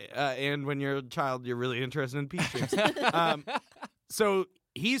Yeah. tell. And when you're a child, you're really interested in pee streams. So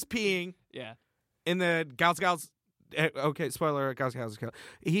he's peeing Yeah. in the Gals. Okay, spoiler. Gals.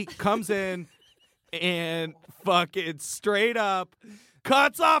 He comes in and fucking straight up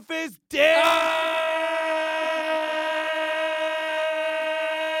cuts off his dick.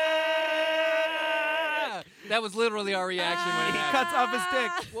 That was literally our reaction when it He happened. cuts off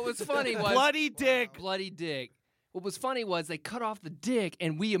his dick. What was funny was Bloody dick. bloody dick. What was funny was they cut off the dick,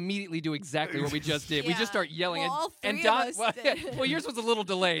 and we immediately do exactly what we just did. We Yeah. just start yelling. Well, all and three Don, of us did. well, yours was a little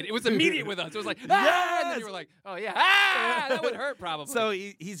delayed. It was immediate with us. It was like, ah! And then you were like, oh, yeah, ah! That would hurt probably. So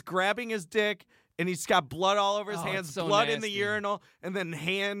he's grabbing his dick, and he's got blood all over his Oh, hands, it's so blood in the nasty. urinal, and then the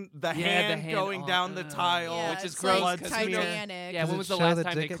hand hand going on- down the tile, Yeah, which is it's gross, like 'cause Titanic. yeah, Does when it was the show last the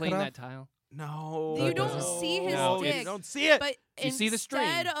time they dick get cleaned cut that tile? No. You don't see his No, dick. You don't see it. But You see the stream.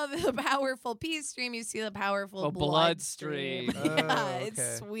 instead of the powerful pee stream, you see the powerful blood stream. stream. Yeah, Oh, it's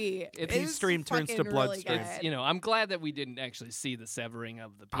okay. sweet. It's- Pee It's stream turns to fucking blood really stream. good. It's, I'm glad that we didn't actually see the severing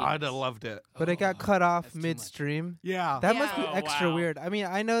of the penis. I'd have loved it. But it got cut off that's too much. midstream. Yeah. That must be Yeah. Oh, extra wow. weird. I mean,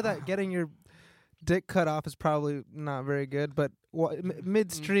 I know that getting your dick cut off is probably not very good, but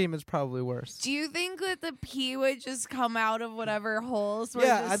midstream is probably worse. Do you think that the pee would just come out of whatever holes were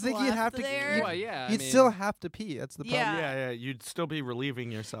Yeah, just I think you'd left have to- there? Well, yeah. I You'd mean, still have to pee. That's the problem. Yeah. Yeah, you'd still be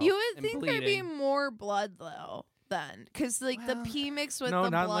relieving yourself. You would and think there'd be bleeding. more blood though, then, because like the Well, pee mixed with no,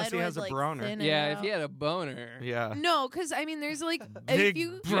 the not blood unless he would has a like broner. thin it Yeah, if out. you had a boner. Yeah. No, because I mean, there's like Big if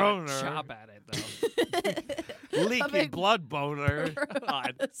you You gotta Broner. chop at it, though. Leaky big- blood boner.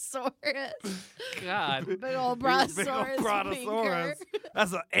 God. brontosaurus, God. big old Big old brontosaurus, brontosaurus.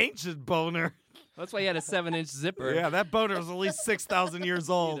 That's an ancient boner. That's why he had a 7-inch zipper. Yeah, that boner was at least 6,000 years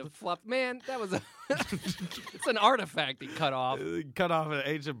He'd old. have fluffed. Man, that was a. It's an artifact he cut off. Cut off an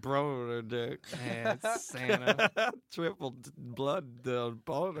ancient boner dick. Man, it's Santa. Triple blood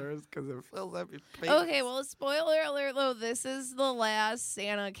boners because it fills every space. Okay, well, spoiler alert though, this is the last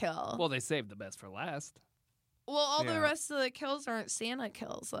Santa kill. Well, they saved the best for last. Well, all Yeah. the rest of the kills aren't Santa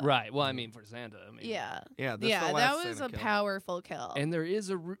kills. Though. Right. Well, I mean, for Santa. I mean, Yeah. Yeah, this Yeah, the that last was Santa a kill. powerful kill. And there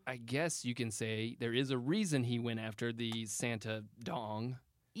is I guess you can say there is a reason he went after the Santa dong,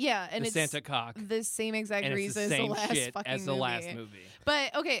 yeah, and the it's Santa cock, the same exact and it's reason the same as the last shit fucking as the movie. last movie.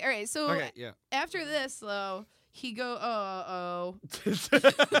 But okay, all right. So Okay, yeah. after this though, he go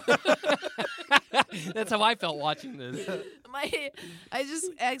That's how I felt watching this. I just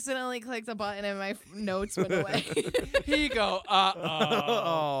accidentally clicked a button and my notes went away. Here you go.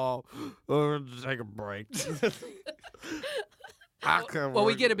 Oh, we'll take a break. Well,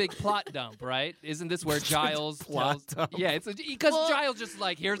 we get a big plot dump, right? Isn't this where Giles Plot tells? dump. Yeah, it's because Well- Giles just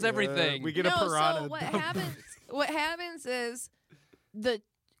like here's everything. we get no, a piranha. so what dump. happens? What happens is the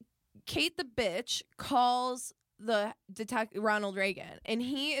Kate the bitch calls the detective Ronald Reagan, and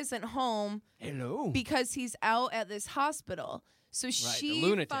he isn't home Hello. because he's out at this hospital. So the she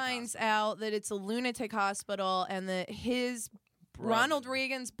lunatic finds out that it's a lunatic hospital, and that his Ronald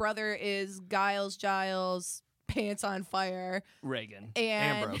Reagan's brother is Giles pants on fire, Reagan.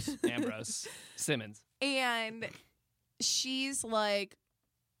 and Ambrose. Simmons. and she's like,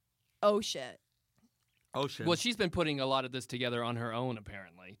 "Oh shit." Ocean. Well, she's been putting a lot of this together on her own,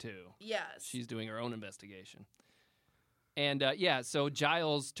 apparently, too. Yes. She's doing her own investigation. And, yeah, so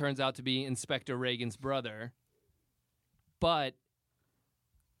Giles turns out to be Inspector Reagan's brother. But,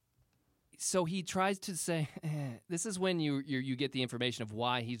 so he tries to say, this is when you get the information of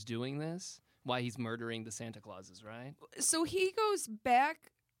why he's doing this, why he's murdering the Santa Clauses, right? So he goes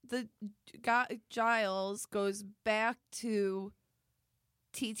back. Giles goes back to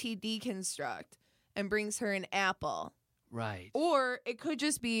TT Deconstruct and brings her an apple. Right. Or it could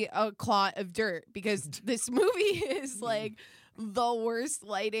just be a clot of dirt, because this movie is like the worst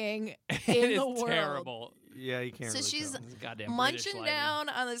lighting in It the is world. terrible. yeah, you can't. So really she's tell. It's goddamn British munching lighting. down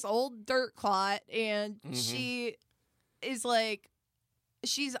on this old dirt clot, and Mhm. she is like,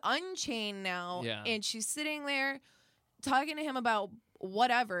 she's unchained now, Yeah. and she's sitting there talking to him about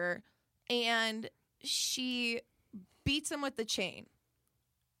whatever, and she beats him with the chain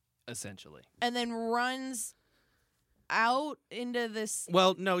Essentially. and then runs out into this.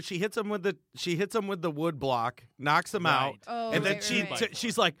 Well, no, she hits him with the wood block, knocks him out, Right. Oh, and then right, right.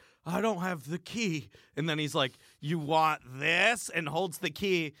 she's like, "I don't have the key," and then he's like, "You want this?" and holds the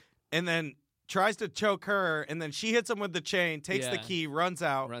key, and then tries to choke her, and then she hits him with the chain, takes the Yeah. key, runs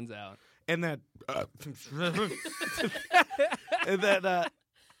out, Runs out. and then and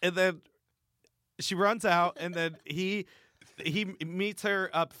then she runs out, and then he meets her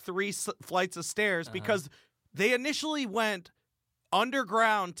up 3 flights of stairs because they initially went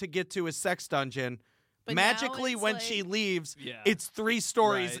underground to get to his sex dungeon. But now Magically, it's when like- she leaves, Yeah. it's 3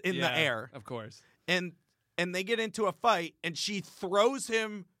 stories Right, in yeah, the air, Of course. and they get into a fight, and she throws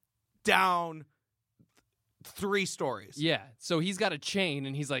him down 3 stories. Yeah. So he's got a chain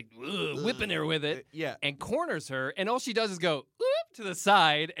and he's like whipping her with it Yeah. and corners her, and all she does is go, "Oop," to the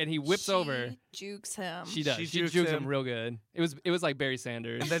side, and he whips She over. jukes him. She does. She She jukes jukes him. him real good. It was like Barry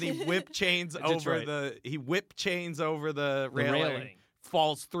Sanders. And then he whip chains over Detroit. the railing.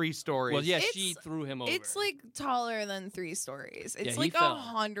 Falls 3 stories. Well, yeah, It's- she threw him over. It's like taller than 3 stories. It's he like fell.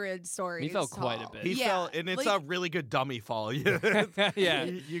 100 stories. He fell quite a tall. bit. He Yeah, fell, and it's like, a really good dummy fall. Yeah.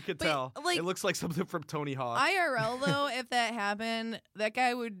 you could But, tell. like, it looks like something from Tony Hawk. IRL though, if that happened, that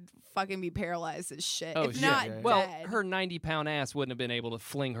guy would fucking be paralyzed as shit. Oh, if shit. not Yeah, yeah. Well, dead. her 90-pound ass wouldn't have been able to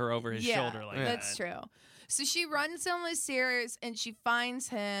fling her over his shoulder like that. That's true. So she runs down the stairs and she finds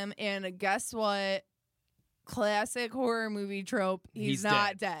him, and guess what? Classic horror movie trope. He's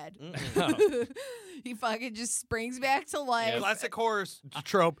not dead. Oh. He fucking just springs back to life. Classic horror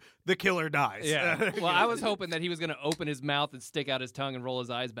trope: the killer dies. Yeah. Well, I was hoping that he was going to open his mouth and stick out his tongue and roll his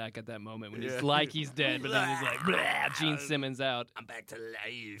eyes back at that moment when Yeah. he's like he's dead, but then he's like, blah, Gene Simmons out. I'm back to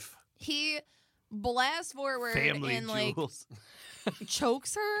life. He blasts forward Family and like jewels.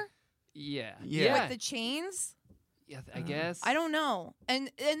 chokes her Yeah. Yeah. with the chains. Yeah, I guess. I don't know. And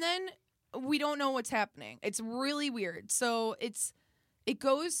then we don't know what's happening. It's really weird. So it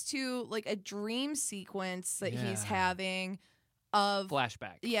goes to like a dream sequence that he's Yeah. having of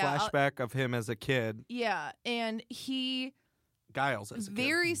Flashback. yeah, Flashback of him as a kid. yeah, and he Giles as a kid.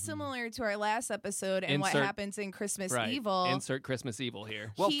 very similar to our last episode and what Insert- happens in Christmas Right. Evil Insert Christmas Evil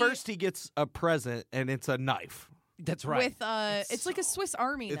here. Well, he- first he gets a present, and it's a knife. That's right. with it's like a Swiss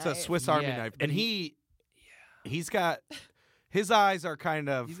Army It's knife. a Swiss Army Yeah, knife, but and he's got his eyes are kind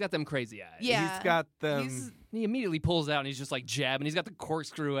of. He's got them crazy eyes. Yeah. He's got them. He's- He immediately pulls out and he's just like jabbing. He's got the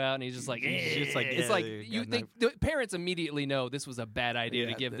corkscrew out and he's just like, He's just like, it's like "Yeah, you. got a The parents immediately know this was a bad idea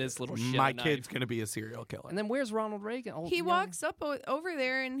to Yeah, give this little shit My a knife. kid's gonna be a serial killer. And then where's Ronald Reagan? Oh, he young- walks up over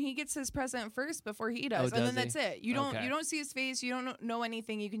there and he gets his present first before he does, Oh, and then does that's it. You don't Okay. you don't see his face. You don't know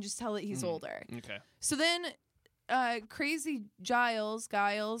anything. You can just tell that he's older. Okay. So then, crazy Giles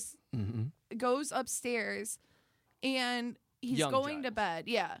Mm-hmm. goes upstairs, and he's Young going to Giles. bed.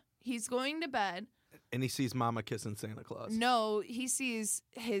 Yeah, he's going to bed. And he sees Mama kissing Santa Claus. No, he sees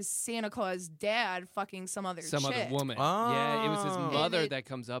his Santa Claus dad fucking some other Some chick. other woman. Yeah, it was his Oh. mother And it- that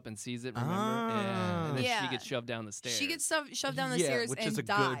comes up and sees it. Remember? Yeah. And then Yeah. she gets shoved down the stairs. She gets shoved down the Yeah, stairs which and is a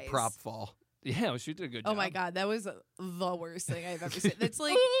dies. good prop fall. Yeah, well, she did a good job. Oh my god, that was the worst thing I've ever seen. That's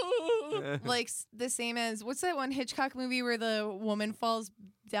like the same as what's that one Hitchcock movie where the woman falls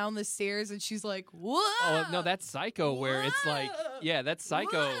down the stairs and she's like, "Whoa!" Oh no, that's Psycho where it's like, Whoa. yeah, that's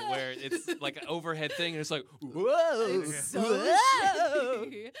Psycho where it's like an overhead thing and it's like, Whoa! It's so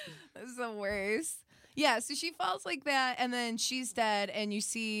shitty. That's the worst. Yeah, so she falls like that, and then she's dead, and you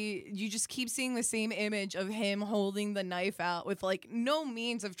just keep seeing the same image of him holding the knife out with like no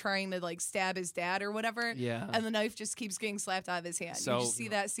means of trying to like stab his dad or whatever. Yeah. And the knife just keeps getting slapped out of his hand. So- you just see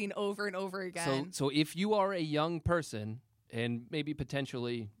that scene over and over so again. so if you are a young person and maybe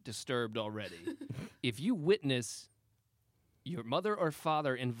potentially disturbed already, if you witness your mother or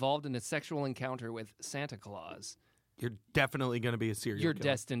father involved in a sexual encounter with Santa Claus, You're definitely going to be a serial you're killer.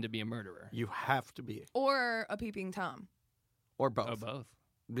 destined to be a murderer. You have to be. Or a peeping Tom. Or both. Oh, both.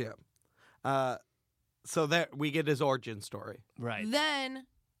 Yeah. So that we get his origin story. Right. Then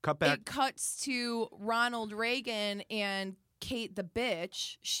Cut back. it cuts to Ronald Reagan and Kate the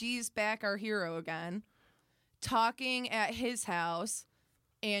bitch. She's back, our hero again, talking at his house,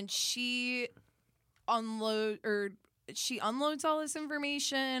 and she unloads all this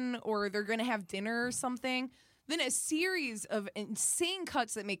information, or they're gonna have dinner or something. Then a series of insane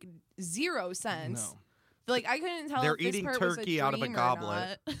cuts that make zero sense. No. Like I couldn't tell They're if this eating part was turkey a out of a dream or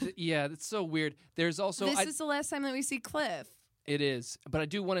goblet. not. Yeah, that's so weird. There's also This is the last time that we see Cliff. It is. But I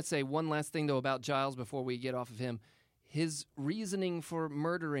do want to say one last thing, though, about Giles before we get off of him. His reasoning for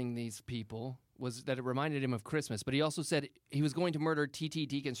murdering these people was that it reminded him of Christmas. But he also said he was going to murder TT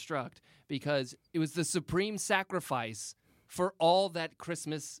Deconstruct because it was the supreme sacrifice for all that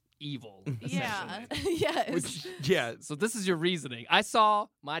Christmas evil. Yeah. essentially. Yes. Yeah. So this is your reasoning. I saw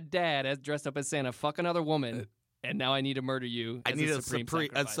my dad as dressed up as Santa fuck another woman, and now I need to murder you. I as need a supreme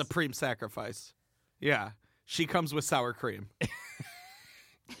sacrifice. supreme sacrifice. Yeah. She comes with sour cream.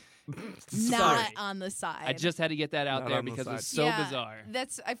 Not on the side. I just had to get that out Not there on the because it was side. so Yeah, bizarre.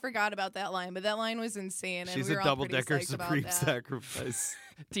 I forgot about that line, but that line was insane. And She's we were a all double pretty decker psyched about supreme that. sacrifice.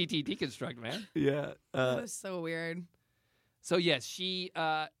 TT Deconstruct, man. Yeah. It was so weird. So yes,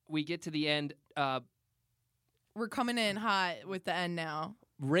 we get to the end. We're coming in hot with the end now.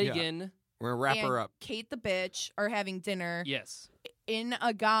 Reagan, We're gonna wrap and her up. Kate the bitch are having dinner yes, in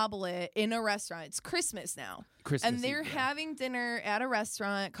a goblet in a restaurant. It's Christmas now. Christmas, And they're Eve, yeah. having dinner at a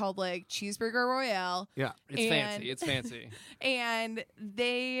restaurant called like Cheeseburger Royale. Yeah. It's and- fancy. It's fancy. And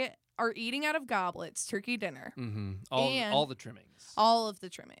they are eating out of goblets, turkey dinner. Mm-hmm. And All the trimmings. All of the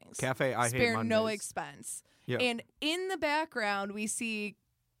trimmings. Cafe I Hate Spare no Mondays. expense. Yeah. And in the background, we see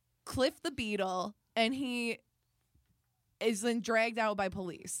Cliff the Beetle, and he is then dragged out by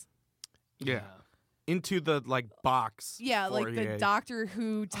police. Yeah. Into the box. Yeah, like the foyer. Doctor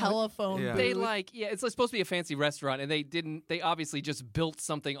Who telephone yeah. booth. They it's supposed to be a fancy restaurant, and they obviously just built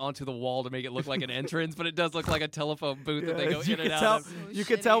something onto the wall to make it look like an entrance, but it does look like a telephone booth that they go you in and can out tell, of. So you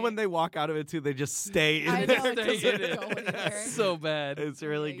can tell shitty. when they walk out of it too. They just stay in I there. know, They just hit it. go in there. So bad. It's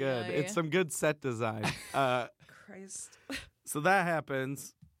really Ay, good. ay. It's some good set design. Christ. So that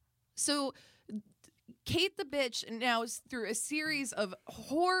happens. So Kate the bitch now is through a series of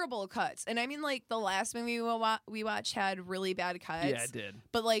horrible cuts. And I mean, the last movie we watched had really bad cuts. Yeah, it did.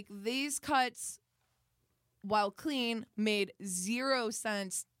 But, these cuts, while clean, made 0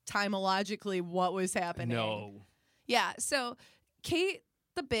 sense timologically what was happening. No. Yeah, so Kate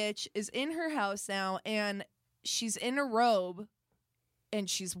the bitch is in her house now, and she's in a robe, and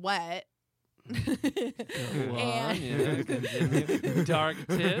she's wet. Go on, And- yeah, continue. Dark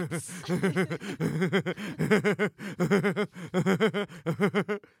tips.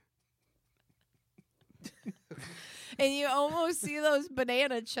 And you almost see those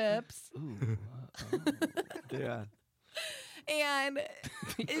banana chips. Ooh, Yeah. And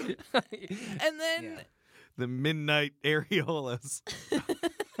and then Yeah. The midnight areolas.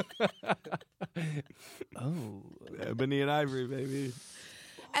 oh. Ebony and ivory, baby.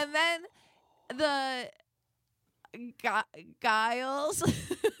 and then the Giles.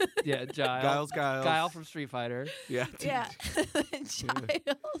 Yeah, Giles. Giles. Guile from Street Fighter. Yeah. Yeah.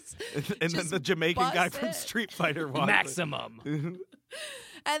 Giles. And then Just the Jamaican guy bust from it. Street Fighter walks in. Maximum.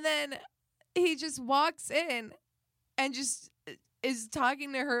 And then he just walks in and just is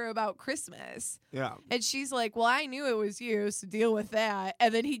talking to her about Christmas. Yeah. And she's like, well, I knew it was you, so deal with that.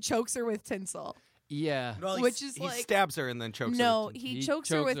 And then he chokes her with tinsel. Yeah. Which is he like- stabs her and then chokes her. No, with he He chokes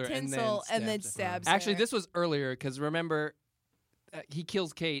her chokes with her and then tinsel and then stabs stabs her. her. Actually, this was earlier because remember, he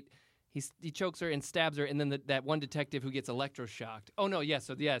kills Kate. He chokes her and stabs her, and then that one detective who gets electroshocked. Oh no, yes,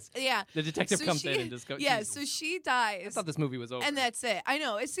 Yeah. the detective So comes she- in and just goes. Yeah, Jesus. so she I dies. thought this movie was over. And that's it. I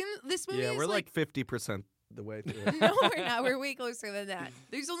know. It seems this movie Yeah, is we're like 50% the way through it. no, we're not. We're way closer than that.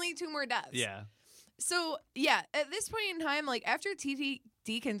 There's only 2 more deaths. yeah. So, yeah, at this point in time, after TT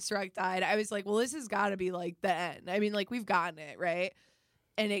Deconstruct died, I was like, well, this has got to be, the end. I mean, we've gotten it, right?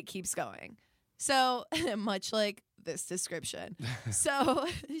 And it keeps going. So, much like this description. So,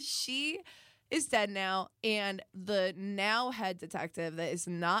 she is dead now, and the now head detective that is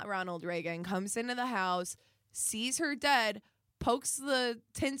not Ronald Reagan comes into the house, sees her dead, pokes the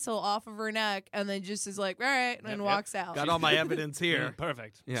tinsel off of her neck, and then just is like, all right, and Yep, walks out. Got all my evidence here.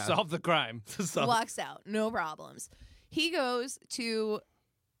 Perfect. Yeah. Solve the crime. So- Walks out, no problems. He goes to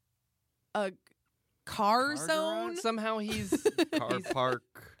a car zone. Somehow he's car park.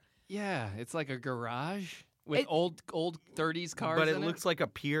 yeah. It's like a garage with It- old 30s cars. But it in looks like a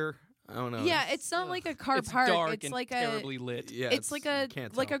pier. I don't know. Yeah, it's not like a car it's park. dark It's and like terribly lit. Yeah, it's like you a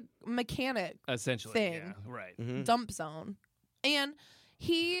can't like tell. a mechanic Essentially. thing. Yeah. Right. Mhm. dump zone, and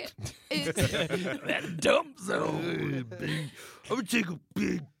he is that dump zone. I'm gonna take a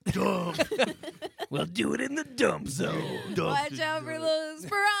big dump. We'll do it in the dump zone. watch out for those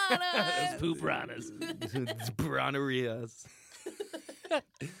piranhas. Poop piranhas. It's piranherias.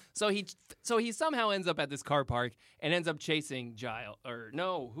 So he somehow ends up at this car park and ends up chasing Giles. Or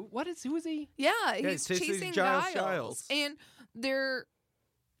no, who is he? Yeah, he's he's chasing chasing Giles. Giles, and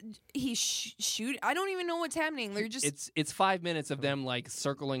he's shoot. I don't even know what's happening. They're just It's 5 minutes of them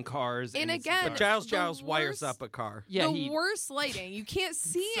circling cars. And it's again, dark. But The Giles wires worst- up a car. yeah, the he worst lighting. You can't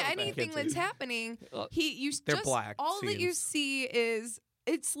see So bad. anything Can't that's see. happening. Uh, They're Just black all that you scenes. see is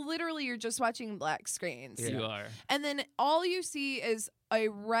it's literally you're just watching black screens. Yeah. you are And then all you see is a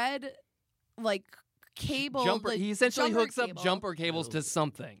red cable. jumper. He essentially jumper hooks up cable. jumper cables to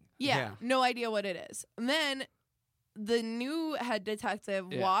something. Yeah, Yeah. no idea what it is. And then the new head detective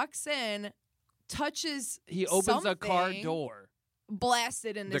Yeah. walks in, touches He opens a car something, door.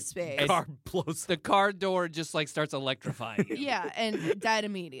 blasted into The space. car blows. The car door just starts electrifying him. Yeah, and dead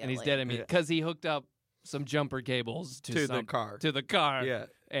immediately. And he's dead immediately because he hooked up some jumper cables To the some- car. To the car. Yeah.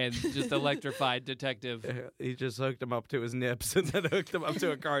 And just electrified detective. He just hooked him up to his nips and then hooked him up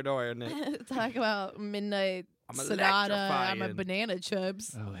to a car door. And it, Talk about midnight I'm sonata. I'm a electrifying. banana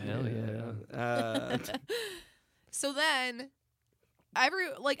chips. Oh hell yeah. So then,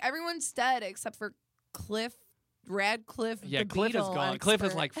 everyone's dead except for Cliff, Radcliffe. Yeah, the Cliff is Beetle gone. Cliff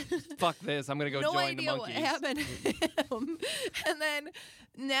is expert. like, fuck this. I'm gonna go no join idea the what monkeys. happened to him. And then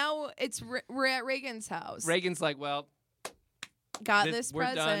now we're at Reagan's house. Reagan's like, well, got this we're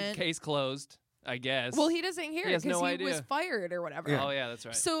done. present. Case closed, I guess. Well, he doesn't hear He it has because no he idea. was fired or whatever. Yeah. Oh yeah, that's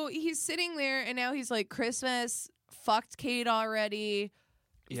right. So he's sitting there, and now he's like, Christmas fucked Kate already.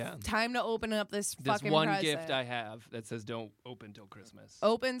 Yeah. Time to open up this fucking one present. gift I have that says don't open till Christmas.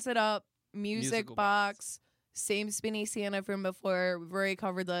 Opens it up, music Musical box, same spinny Santa from before. We've already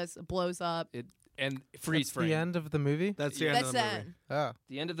covered this. It blows up. And freeze That's frame. the end of the movie. That's the end That's of the movie. it. Oh,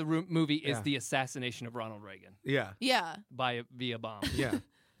 The end of the movie is Yeah. the assassination of Ronald Reagan Yeah. Yeah. via bomb. Yeah.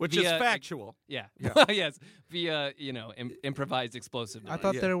 Which Via- is factual. Yeah. Yeah. Yes. Via improvised explosive. I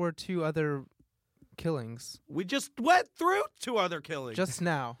thought Yeah. there were 2 other killings We just went through 2 other killings. just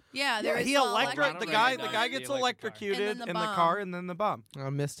now. Yeah, there yeah, was he the electric the electric guy. gun. The guy The gets electric car. electrocuted And then in the the bomb. car, and then the bomb. I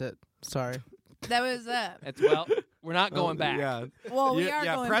missed it. Sorry. That was it. Well, we're not going back. Yeah. Well, we yeah, are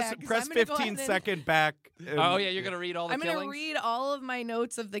yeah, going press back. 'cause press I'm gonna go 15 ahead and- second back. Oh yeah, you're gonna read all the I'm going killings. to read all of my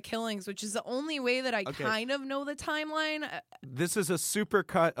notes of the killings, which is the only way that I Okay. kind of know the timeline. This is a super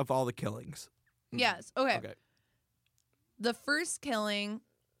cut of all the killings. Yes. Okay. Okay. The first killing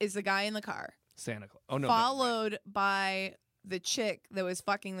is the guy in the car, Santa Claus. Oh no. followed by the chick that was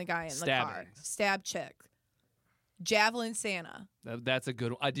fucking the guy in the car. Stabbing. Stab chick. Javelin Santa. That's a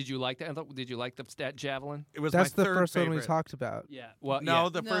good one. Did you like that? Did you like the stat javelin? It was That's my the third first favorite. one we talked about. Yeah. Well, No, yeah.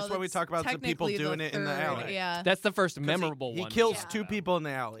 the No, first one we that's talked about is the people technically doing the it in the third, alley. Yeah. That's the first 'Cause memorable he one. kills Yeah. 2 people in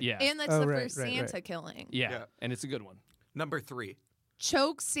the alley. Yeah. And that's Oh, the right, first right, Santa right. killing. Yeah. Yeah. And it's a good one. Number 3.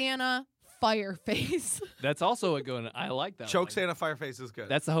 Choke Santa, fire face. That's also a good one. I like that Choke one. Santa Fireface is good.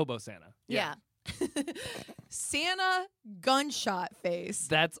 That's the hobo Santa. Yeah. Santa gunshot face.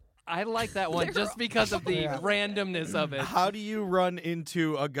 I like that one just because of the Yeah. randomness of it. How do you run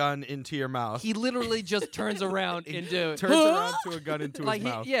into a gun into your mouth? He literally just turns around into turns around to a gun into like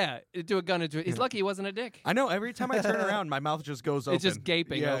his mouth. into a gun into it. He's lucky he wasn't a dick. I know. Every time I turn around, my mouth just goes open. It's just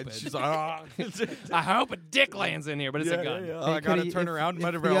gaping yeah, open. It's just like, ah. I hope a dick lands in here, but it's a gun. Yeah. Hey, I gotta could he- turn if- around. If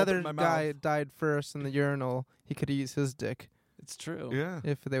Might have the other opened my guy mouth. died first in the urinal, he could have used his dick It's true. Yeah.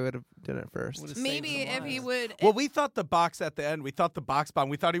 if they would have done it first. Would've saved Maybe some if he lives. would. Well, we thought the box at the end. We thought the box bomb.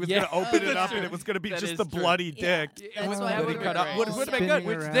 We thought he was Yeah. gonna open Oh, it up yeah. and it was gonna be That just is the true. bloody Yeah. dick. That's would've what been would cut up. Would've been good. Spinning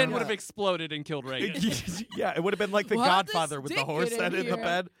Which around. Then would have exploded and killed Reagan. Yeah, it would have been like the Why this Godfather with the dick horse get head in in the here?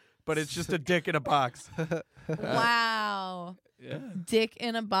 bed, but it's just a dick in a box. Wow. Yeah. Dick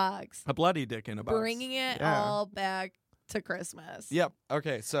in a box. A bloody dick in a box. Bringing it Yeah. all back to Christmas. Yep.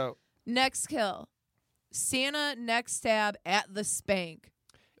 Okay. So Next kill. Santa neck stab at the spank.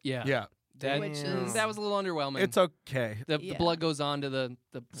 Yeah. yeah, That, Which is- that was a little underwhelming. it's okay. the Yeah. blood goes on to the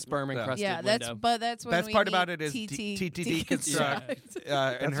sperm Yeah. encrusted Yeah, window. that's when Best we part meet about it is TT TT Construct.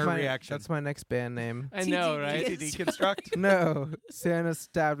 And her my, reaction. That's my next band name. I know, TTD. right? TT Construct. No, Santa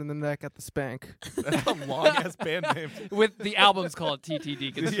stabbed in the neck at the spank. That's a long ass band name. With the album's called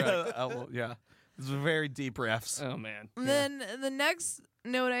TTD Construct. Yeah. Well, yeah. It's very deep riffs. Oh man. And then the next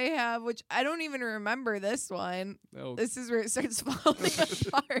note I have, which I don't even remember this one. Oh. This is where it starts falling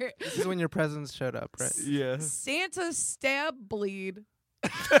apart. This is when your presents showed up, right? Yeah. Santa stab bleed.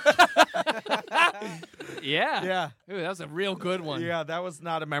 Yeah. Yeah. Ooh, that was a real good one. Yeah. That was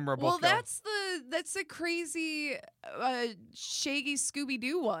not a memorable. Well, kill. that's the crazy Shaggy Scooby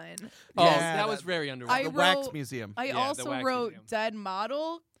Doo one. Oh, Yeah, that was very underwhelming. I the Wax wrote- Museum. I Yeah, the also wax wrote museum. dead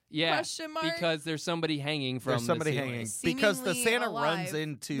model yeah. question mark Because there's somebody hanging from There's somebody the ceiling. hanging because the Seemingly Santa alive runs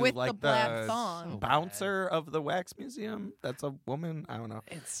into with like the black thong. bouncer of the Wax Museum. That's a woman. I don't know.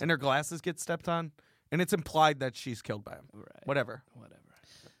 It's And her glasses get stepped on, and it's implied that she's killed by him. right. Whatever. Whatever.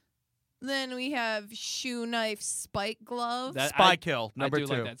 Then we have shoe knife spike glove. That- Spy I- kill number I do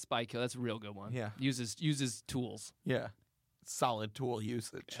 2. like that spy kill. That's a real good one. Yeah. Uses tools. Yeah. Solid tool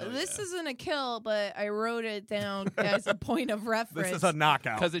usage. Oh, This yeah. isn't a kill, but I wrote it down as a point of reference. This is a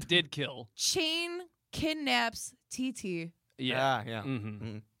knockout. Because it did kill. Chain kidnaps TT. Yeah. Yeah. Mm-hmm.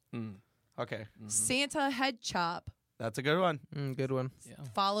 Mm. Mm. Okay. Santa head chop, That's a good one. Good one. Yeah.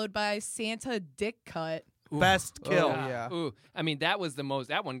 followed by Santa dick cut. Best kill. Oh, yeah. Ooh. I mean, that was the most.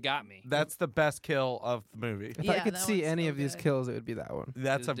 That one got me. That's the best kill of the movie. If Yeah, I could that see one's any so of these good. kills, it would be that one.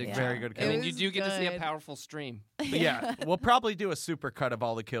 That's a Yeah. very good It kill. I mean, you was do get to see a good. powerful stream. But yeah, we'll probably do a super cut of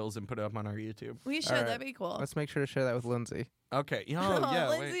all the kills and put it up on our YouTube. We should. All right. That'd be cool. Let's make sure to share that with Lindsay. Okay. Oh, yeah.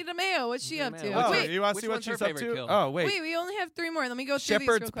 Lindsay DeMeo, what's she up to? DeMeo. Oh, Wait, you want to which see what one's her she's up favorite to? kill? Oh, wait. we only have 3 more. Let me go through these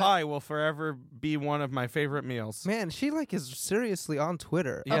Shepherd's real quick. pie will forever be one of my favorite meals. Man, she like is seriously on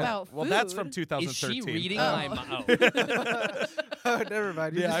Twitter. Yeah. About well, that's food? from Is 2013. she reading Oh. my mouth? Oh, never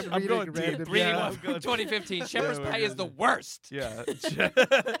mind. You're Yeah, just I'm reading going deep. random Reading Yeah, one I'm from good. 2015. Shepherd's we're pie is good. the worst. Yeah.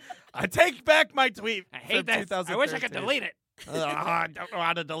 I take back my tweet. I hate from this. I wish I could 2013. delete it. I don't know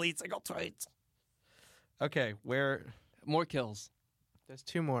how to delete single tweets. Okay, where? More kills. There's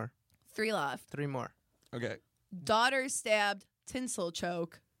 2 more. 3 left. 3 more. Okay. Daughter stabbed Tinsel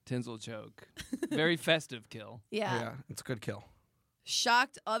Choke. Tinsel choke. Very festive kill. Yeah. It's a good kill.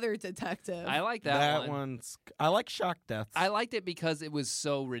 Shocked other detective. I like that one. One's. I like shock deaths. I liked it because it was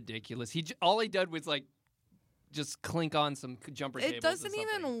so ridiculous. All he did was like just clink on some jumper cables. It doesn't or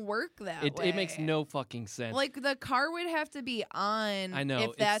something. even work that way. It makes no fucking sense. Like the car would have to be on. I know, if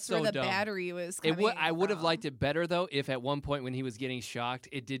it's that's so where the dumb. battery was. I would have liked it better though if at one point when he was getting shocked,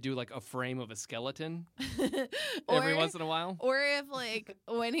 it did do like a frame of a skeleton every once in a while. Or if like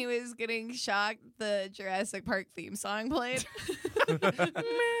when he was getting shocked, the Jurassic Park theme song played.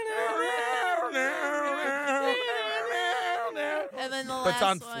 And then the But it's last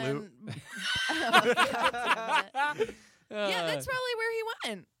on one. flute. Yeah, that's probably where he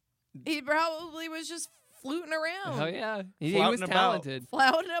went. He probably was just fluting around. Oh yeah, he Flouting was about. talented.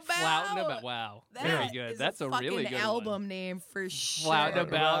 Flouting about. Flouting about. Wow, That very good. is That's a really fucking good album one. name for sure. Flouting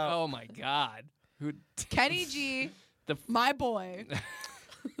Flouting about. about. Oh my god. Who? Kenny G, The my boy.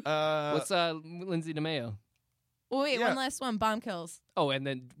 What's Lindsay DeMayo? Oh, wait, Yeah. one last one. Bomb kills. Oh, and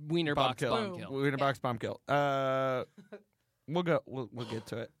then Wiener Bomb Box kill. bomb kill. Wiener box bomb kill. We'll go. We'll get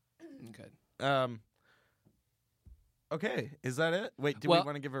to it. Okay. Okay, is that it? Wait, do Well- we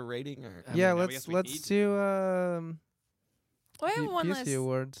want to give a rating? Or? I Yeah, mean, I guess we let's need- do Oh, I have one last. Busey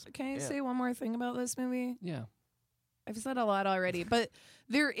Awards. Can I Yeah. say one more thing about this movie? Yeah. I've said a lot already, but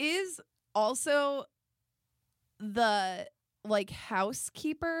there is also the like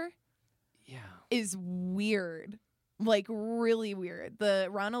housekeeper Yeah. is weird. Like really weird. The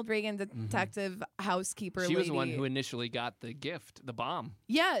Ronald Reagan detective housekeeper She lady. was the one who initially got the gift, the bomb.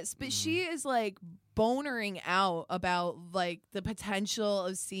 Yes, but she is like bonering out about like the potential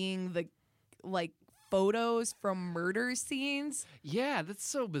of seeing the like photos from murder scenes. Yeah, that's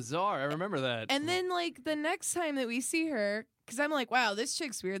so bizarre. I remember that. And then like the next time that we see her, because I'm like, wow, this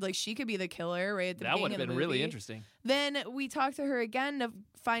chick's weird. Like she could be the killer right at the that would beginning have of been the really movie. interesting. Then we talk to her again to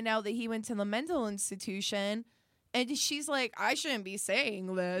find out that he went to the mental institution, and she's like, I shouldn't be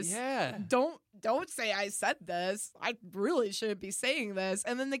saying this. Yeah. Don't say I said this. I really shouldn't be saying this.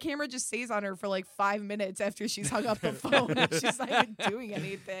 And then the camera just stays on her for like 5 minutes after she's hung up the phone. She's not even doing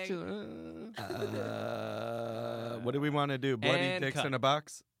anything. What do we want to do? Bloody And dicks cut. in a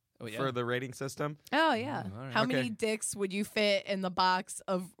box Oh, yeah. for the rating system? Oh yeah. all right. How Okay. many dicks would you fit in the box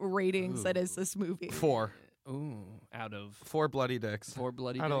of ratings that is this movie? 4. Ooh, out of 4 bloody dicks. 4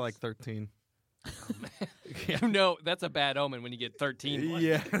 bloody Out of dicks? like 13. No, that's a bad omen when you get 13. bloody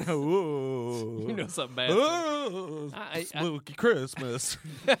Yeah. dicks. Ooh. You know something bad. Ooh, I- spooky Christmas.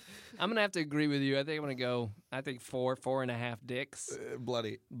 I'm going to have to agree with you. I think I'm going to go, 4.5 dicks.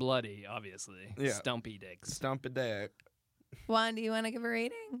 Bloody. Bloody, obviously. Yeah. Stumpy dicks. Stump a dick. Juan, do you want to give a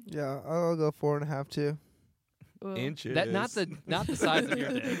rating? Yeah, I'll go 4.5 too. Ooh. Inches. That not the size of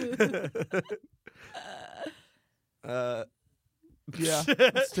your dick. Yeah,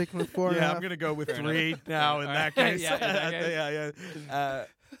 I'm sticking with 4.5. Yeah, I'm gonna go with Fair 3 now. In All that right. case, Yeah, in that case.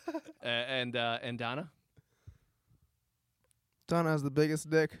 yeah. And Donna? Donna has the biggest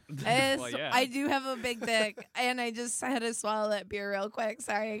dick. Yes, Well, yeah. I do have a big dick, and I just had to swallow that beer real quick.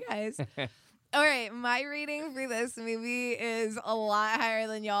 Sorry, guys. All right, my rating for this movie is a lot higher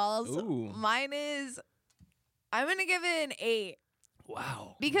than y'all's. Ooh. Mine is, I'm going to give it an 8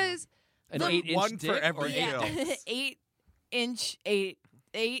 Wow. because An The 8-inch one for dick or every eight kill. dicks? 8 8-inch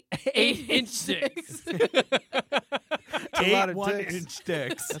dicks. a lot of 1-inch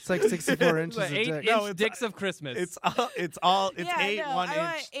dicks. That's like 64 inches The of dick. 8-inch No, it's- dicks of Christmas. It's 8 I want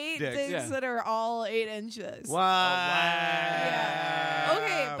 1-inch 8 dicks. dicks Yeah. that are all 8 inches. Wow. Yeah.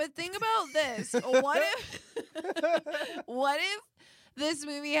 Okay, but think about this. What if this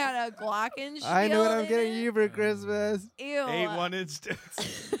movie had a Glockenspiel? I know what I'm in getting it? you for Christmas. Ew. 8 1-inch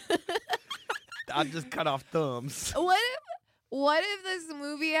dicks. I'll just cut off thumbs. What if this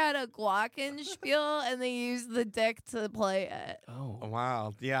movie had a Glockenspiel and they used the dick to play it? oh.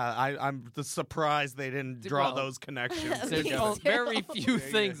 Wow. Yeah, I'm just surprised they didn't draw Well, those connections. There's Me oh, too. very few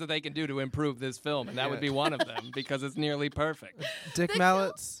things that they can do to improve this film, and that would be one of them because it's nearly perfect. Dick The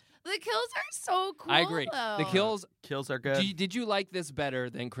mallets. The kills are so cool. I agree. Though. The kills. Kills are good. Did you like this better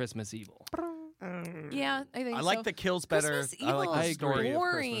than Christmas Evil? Yeah, I think I so. like the kills better. Christmas I like Evil the is story boring.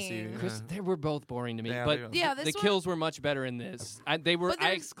 of Christmas Eve. Chris, they were both boring to me, Yeah, but they were. Yeah, the this one- kills were much better in this. They were. But I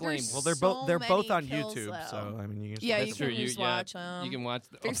there's- exclaimed. there's Well, they're so both on many kills, YouTube, though. so I mean, you can Yeah, just you That's true. can just watch them. You can watch.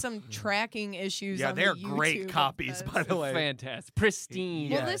 There's some tracking issues. Yeah, on they're the great YouTube copies, of by this. the way. Fantastic, pristine.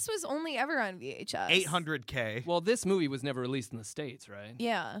 Well, Yeah. this was only ever on VHS. 800K Well, this movie was never released in the States, right?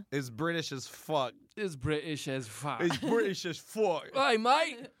 Yeah. is British as fuck. is British as fuck. It's British as fuck. Hey,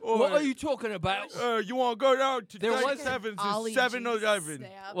 mate, what are you talking about? You want to go down to There was 7 Ollie to G 7-Eleven?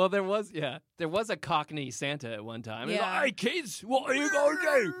 snap. Well, there was a Cockney Santa at one time. He was Yeah. like, hey, kids, what are you going to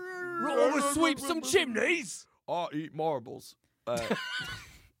do? We're going to sweep some chimneys. I'll eat marbles.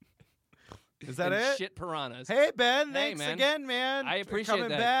 Is that And it? Shit piranhas. Hey Ben, Hey, thanks man. again, man. I for appreciate coming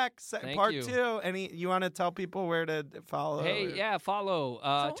that. back. Thank Part you. 2. You want to tell people where to follow? Hey, yeah,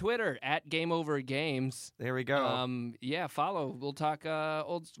 follow Twitter at Game Over Games. There we go. Yeah, follow. We'll talk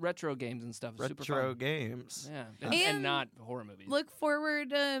old retro games and stuff. Super Retro fun. games. Yeah, And and not horror movies. Look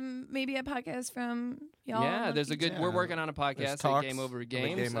forward, maybe a podcast from y'all. Yeah, in the there's a good. future. We're working on a There's podcast at talks Game Over on the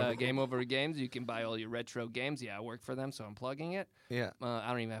Games. Game Over- Game Over Games. You can buy all your retro games. Yeah, I work for them, so I'm plugging it. Yeah. I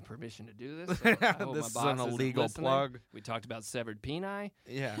don't even have permission to do this. So I hope This my is boss an isn't illegal listening. plug. We talked about severed peni,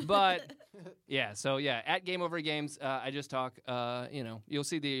 Yeah. but yeah. So yeah, at Game Over Games, I just talk. You'll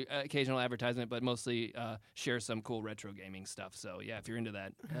see the occasional advertisement, but mostly share some cool retro gaming stuff. So yeah, if you're into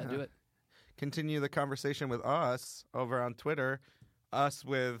that, do it. Continue the conversation with us over on Twitter. Us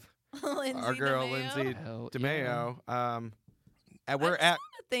with Lindsay our girl DeMayo. Lindsay Hell DeMayo. And we're I just at. wanna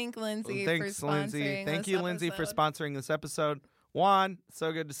thank Lindsay Thanks, for Lindsay. sponsoring Thank this you, Lindsay, for episode. sponsoring this episode. Juan,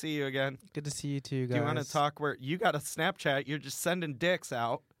 so good to see you again. Good to see you too, guys. Do you want to talk where you got a Snapchat? You're just sending dicks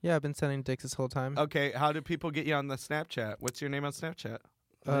out. Yeah, I've been sending dicks this whole time. Okay, how do people get you on the Snapchat? What's your name on Snapchat?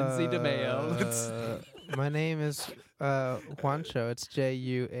 Lindsay DeMayo. My name is Juancho. It's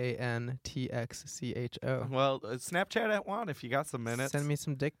JUANTXCHO. Well, Snapchat at Juan if you got some minutes. Send me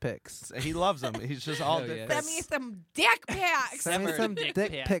some dick pics. He loves them. He's just all Hell dick yeah. pics. Send me some dick pics. Send me Severed some dick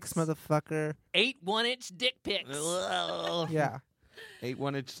dick pics. pics, motherfucker. 8 1-inch dick pics. Yeah. 8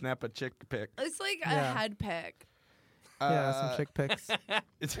 1-inch snap a chick pic. It's like Yeah. a head pic. Yeah, some chick pics.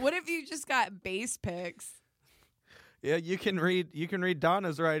 What if you just got base pics? Yeah, you can read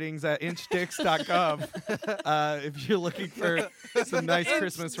Donna's writings at inchdicks.com if you're looking for some nice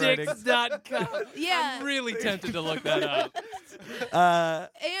Christmas writings. Dicks.com. Yeah. I'm really tempted to look that up.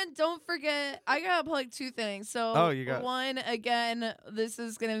 And don't forget, I gotta plug 2 things. So, Oh, you got- one, again, this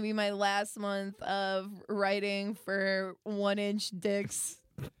is gonna be my last month of writing for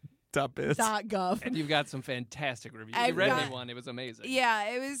 1inchdicks.gov. And you've got some fantastic reviews. I've You read got- me one. It was amazing. Yeah,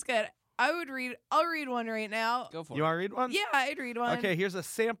 it was good. I'll read one right now. Go for You it. want to read one? Yeah, I'd read one. Okay, here's a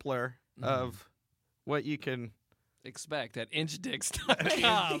sampler of what you can Expect at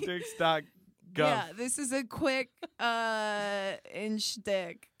inchdicks.com. inchdicks.gov. Yeah, this is a quick inch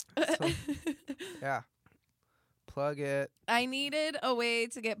dick. Yeah. Plug it. I needed a way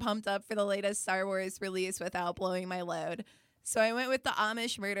to get pumped up for the latest Star Wars release without blowing my load. So I went with the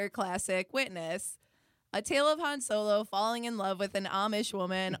Amish murder classic, Witness. A tale of Han Solo falling in love with an Amish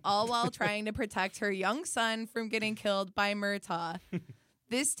woman, all while trying to protect her young son from getting killed by Murtaugh.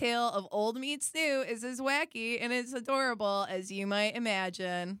 This tale of old meets new is as wacky and as adorable as you might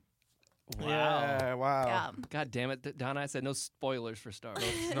imagine. Wow. Yeah, wow. Yeah. God damn it, Donna. I said no spoilers for Star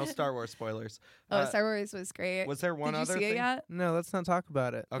Wars. No Star Wars spoilers. Oh, Star Wars was great. Was there one Did you other see thing? it yet? No, let's not talk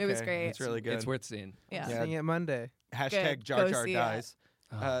about it. Okay, It was great. It's really good. It's worth seeing. Yeah. Yeah. Seeing it Monday. Hashtag Good. Jar Go Jar see it. dies.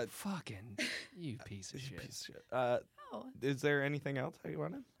 Oh, fucking you piece of You shit. piece of shit. Oh. Is there anything else that you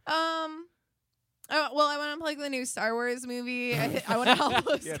wanted? Well, I want to plug the new Star Wars movie. I want to help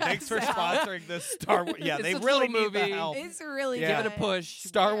those Yeah, guys thanks for out. sponsoring this Star Wars. Yeah, It's they a really little need the movie. help. It's really Yeah. good. Give it a push.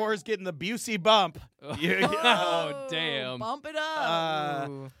 Star Wars getting the Busey bump. Yeah. Oh, damn. Bump it up.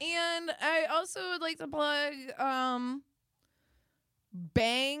 Ooh. And I also would like to plug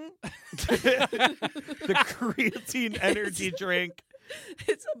Bang. The creatine energy drink.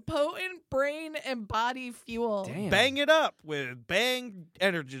 It's a potent brain and body fuel. Damn. Bang it up with Bang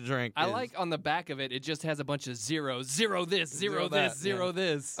energy drink. I is like on the back of it, it just has a bunch of zeros. Zero this, Zero zero that, this, zero yeah.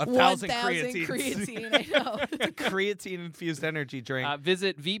 this. 1,000 1,000 creatines. creatine. I know. Creatine infused energy drink.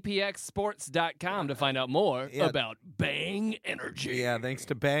 Visit vpxsports.com to find out more Yeah. about Bang Energy. Yeah, thanks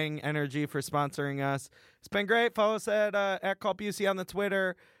to Bang Energy for sponsoring us. It's been great. Follow us at CultBusey on the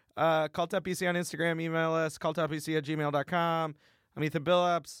Twitter, Cult.Busey on Instagram. Email us, cultbusey@gmail.com. I'm Ethan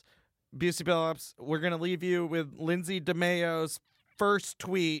Billups, Busey-Billips. We're going to leave you with Lindsay DeMayo's first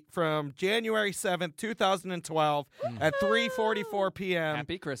tweet from January 7th, 2012 at 3:44 p.m.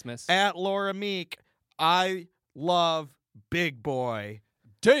 Happy Christmas. at Laura Meek. I love Big Boy.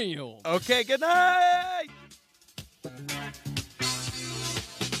 Daniel. Okay, good night.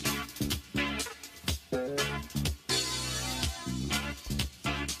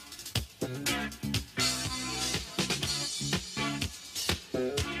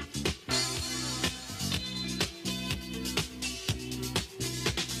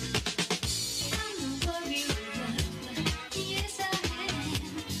 Yes, I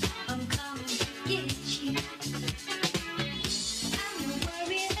am. I'm coming. Yeah.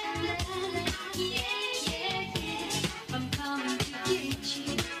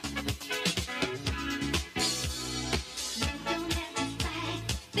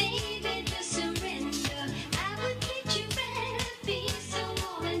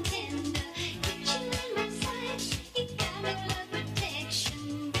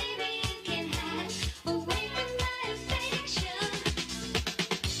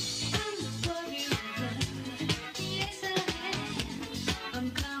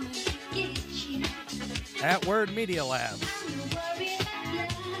 at Word Media Lab,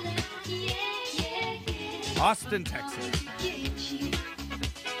 Austin, Texas.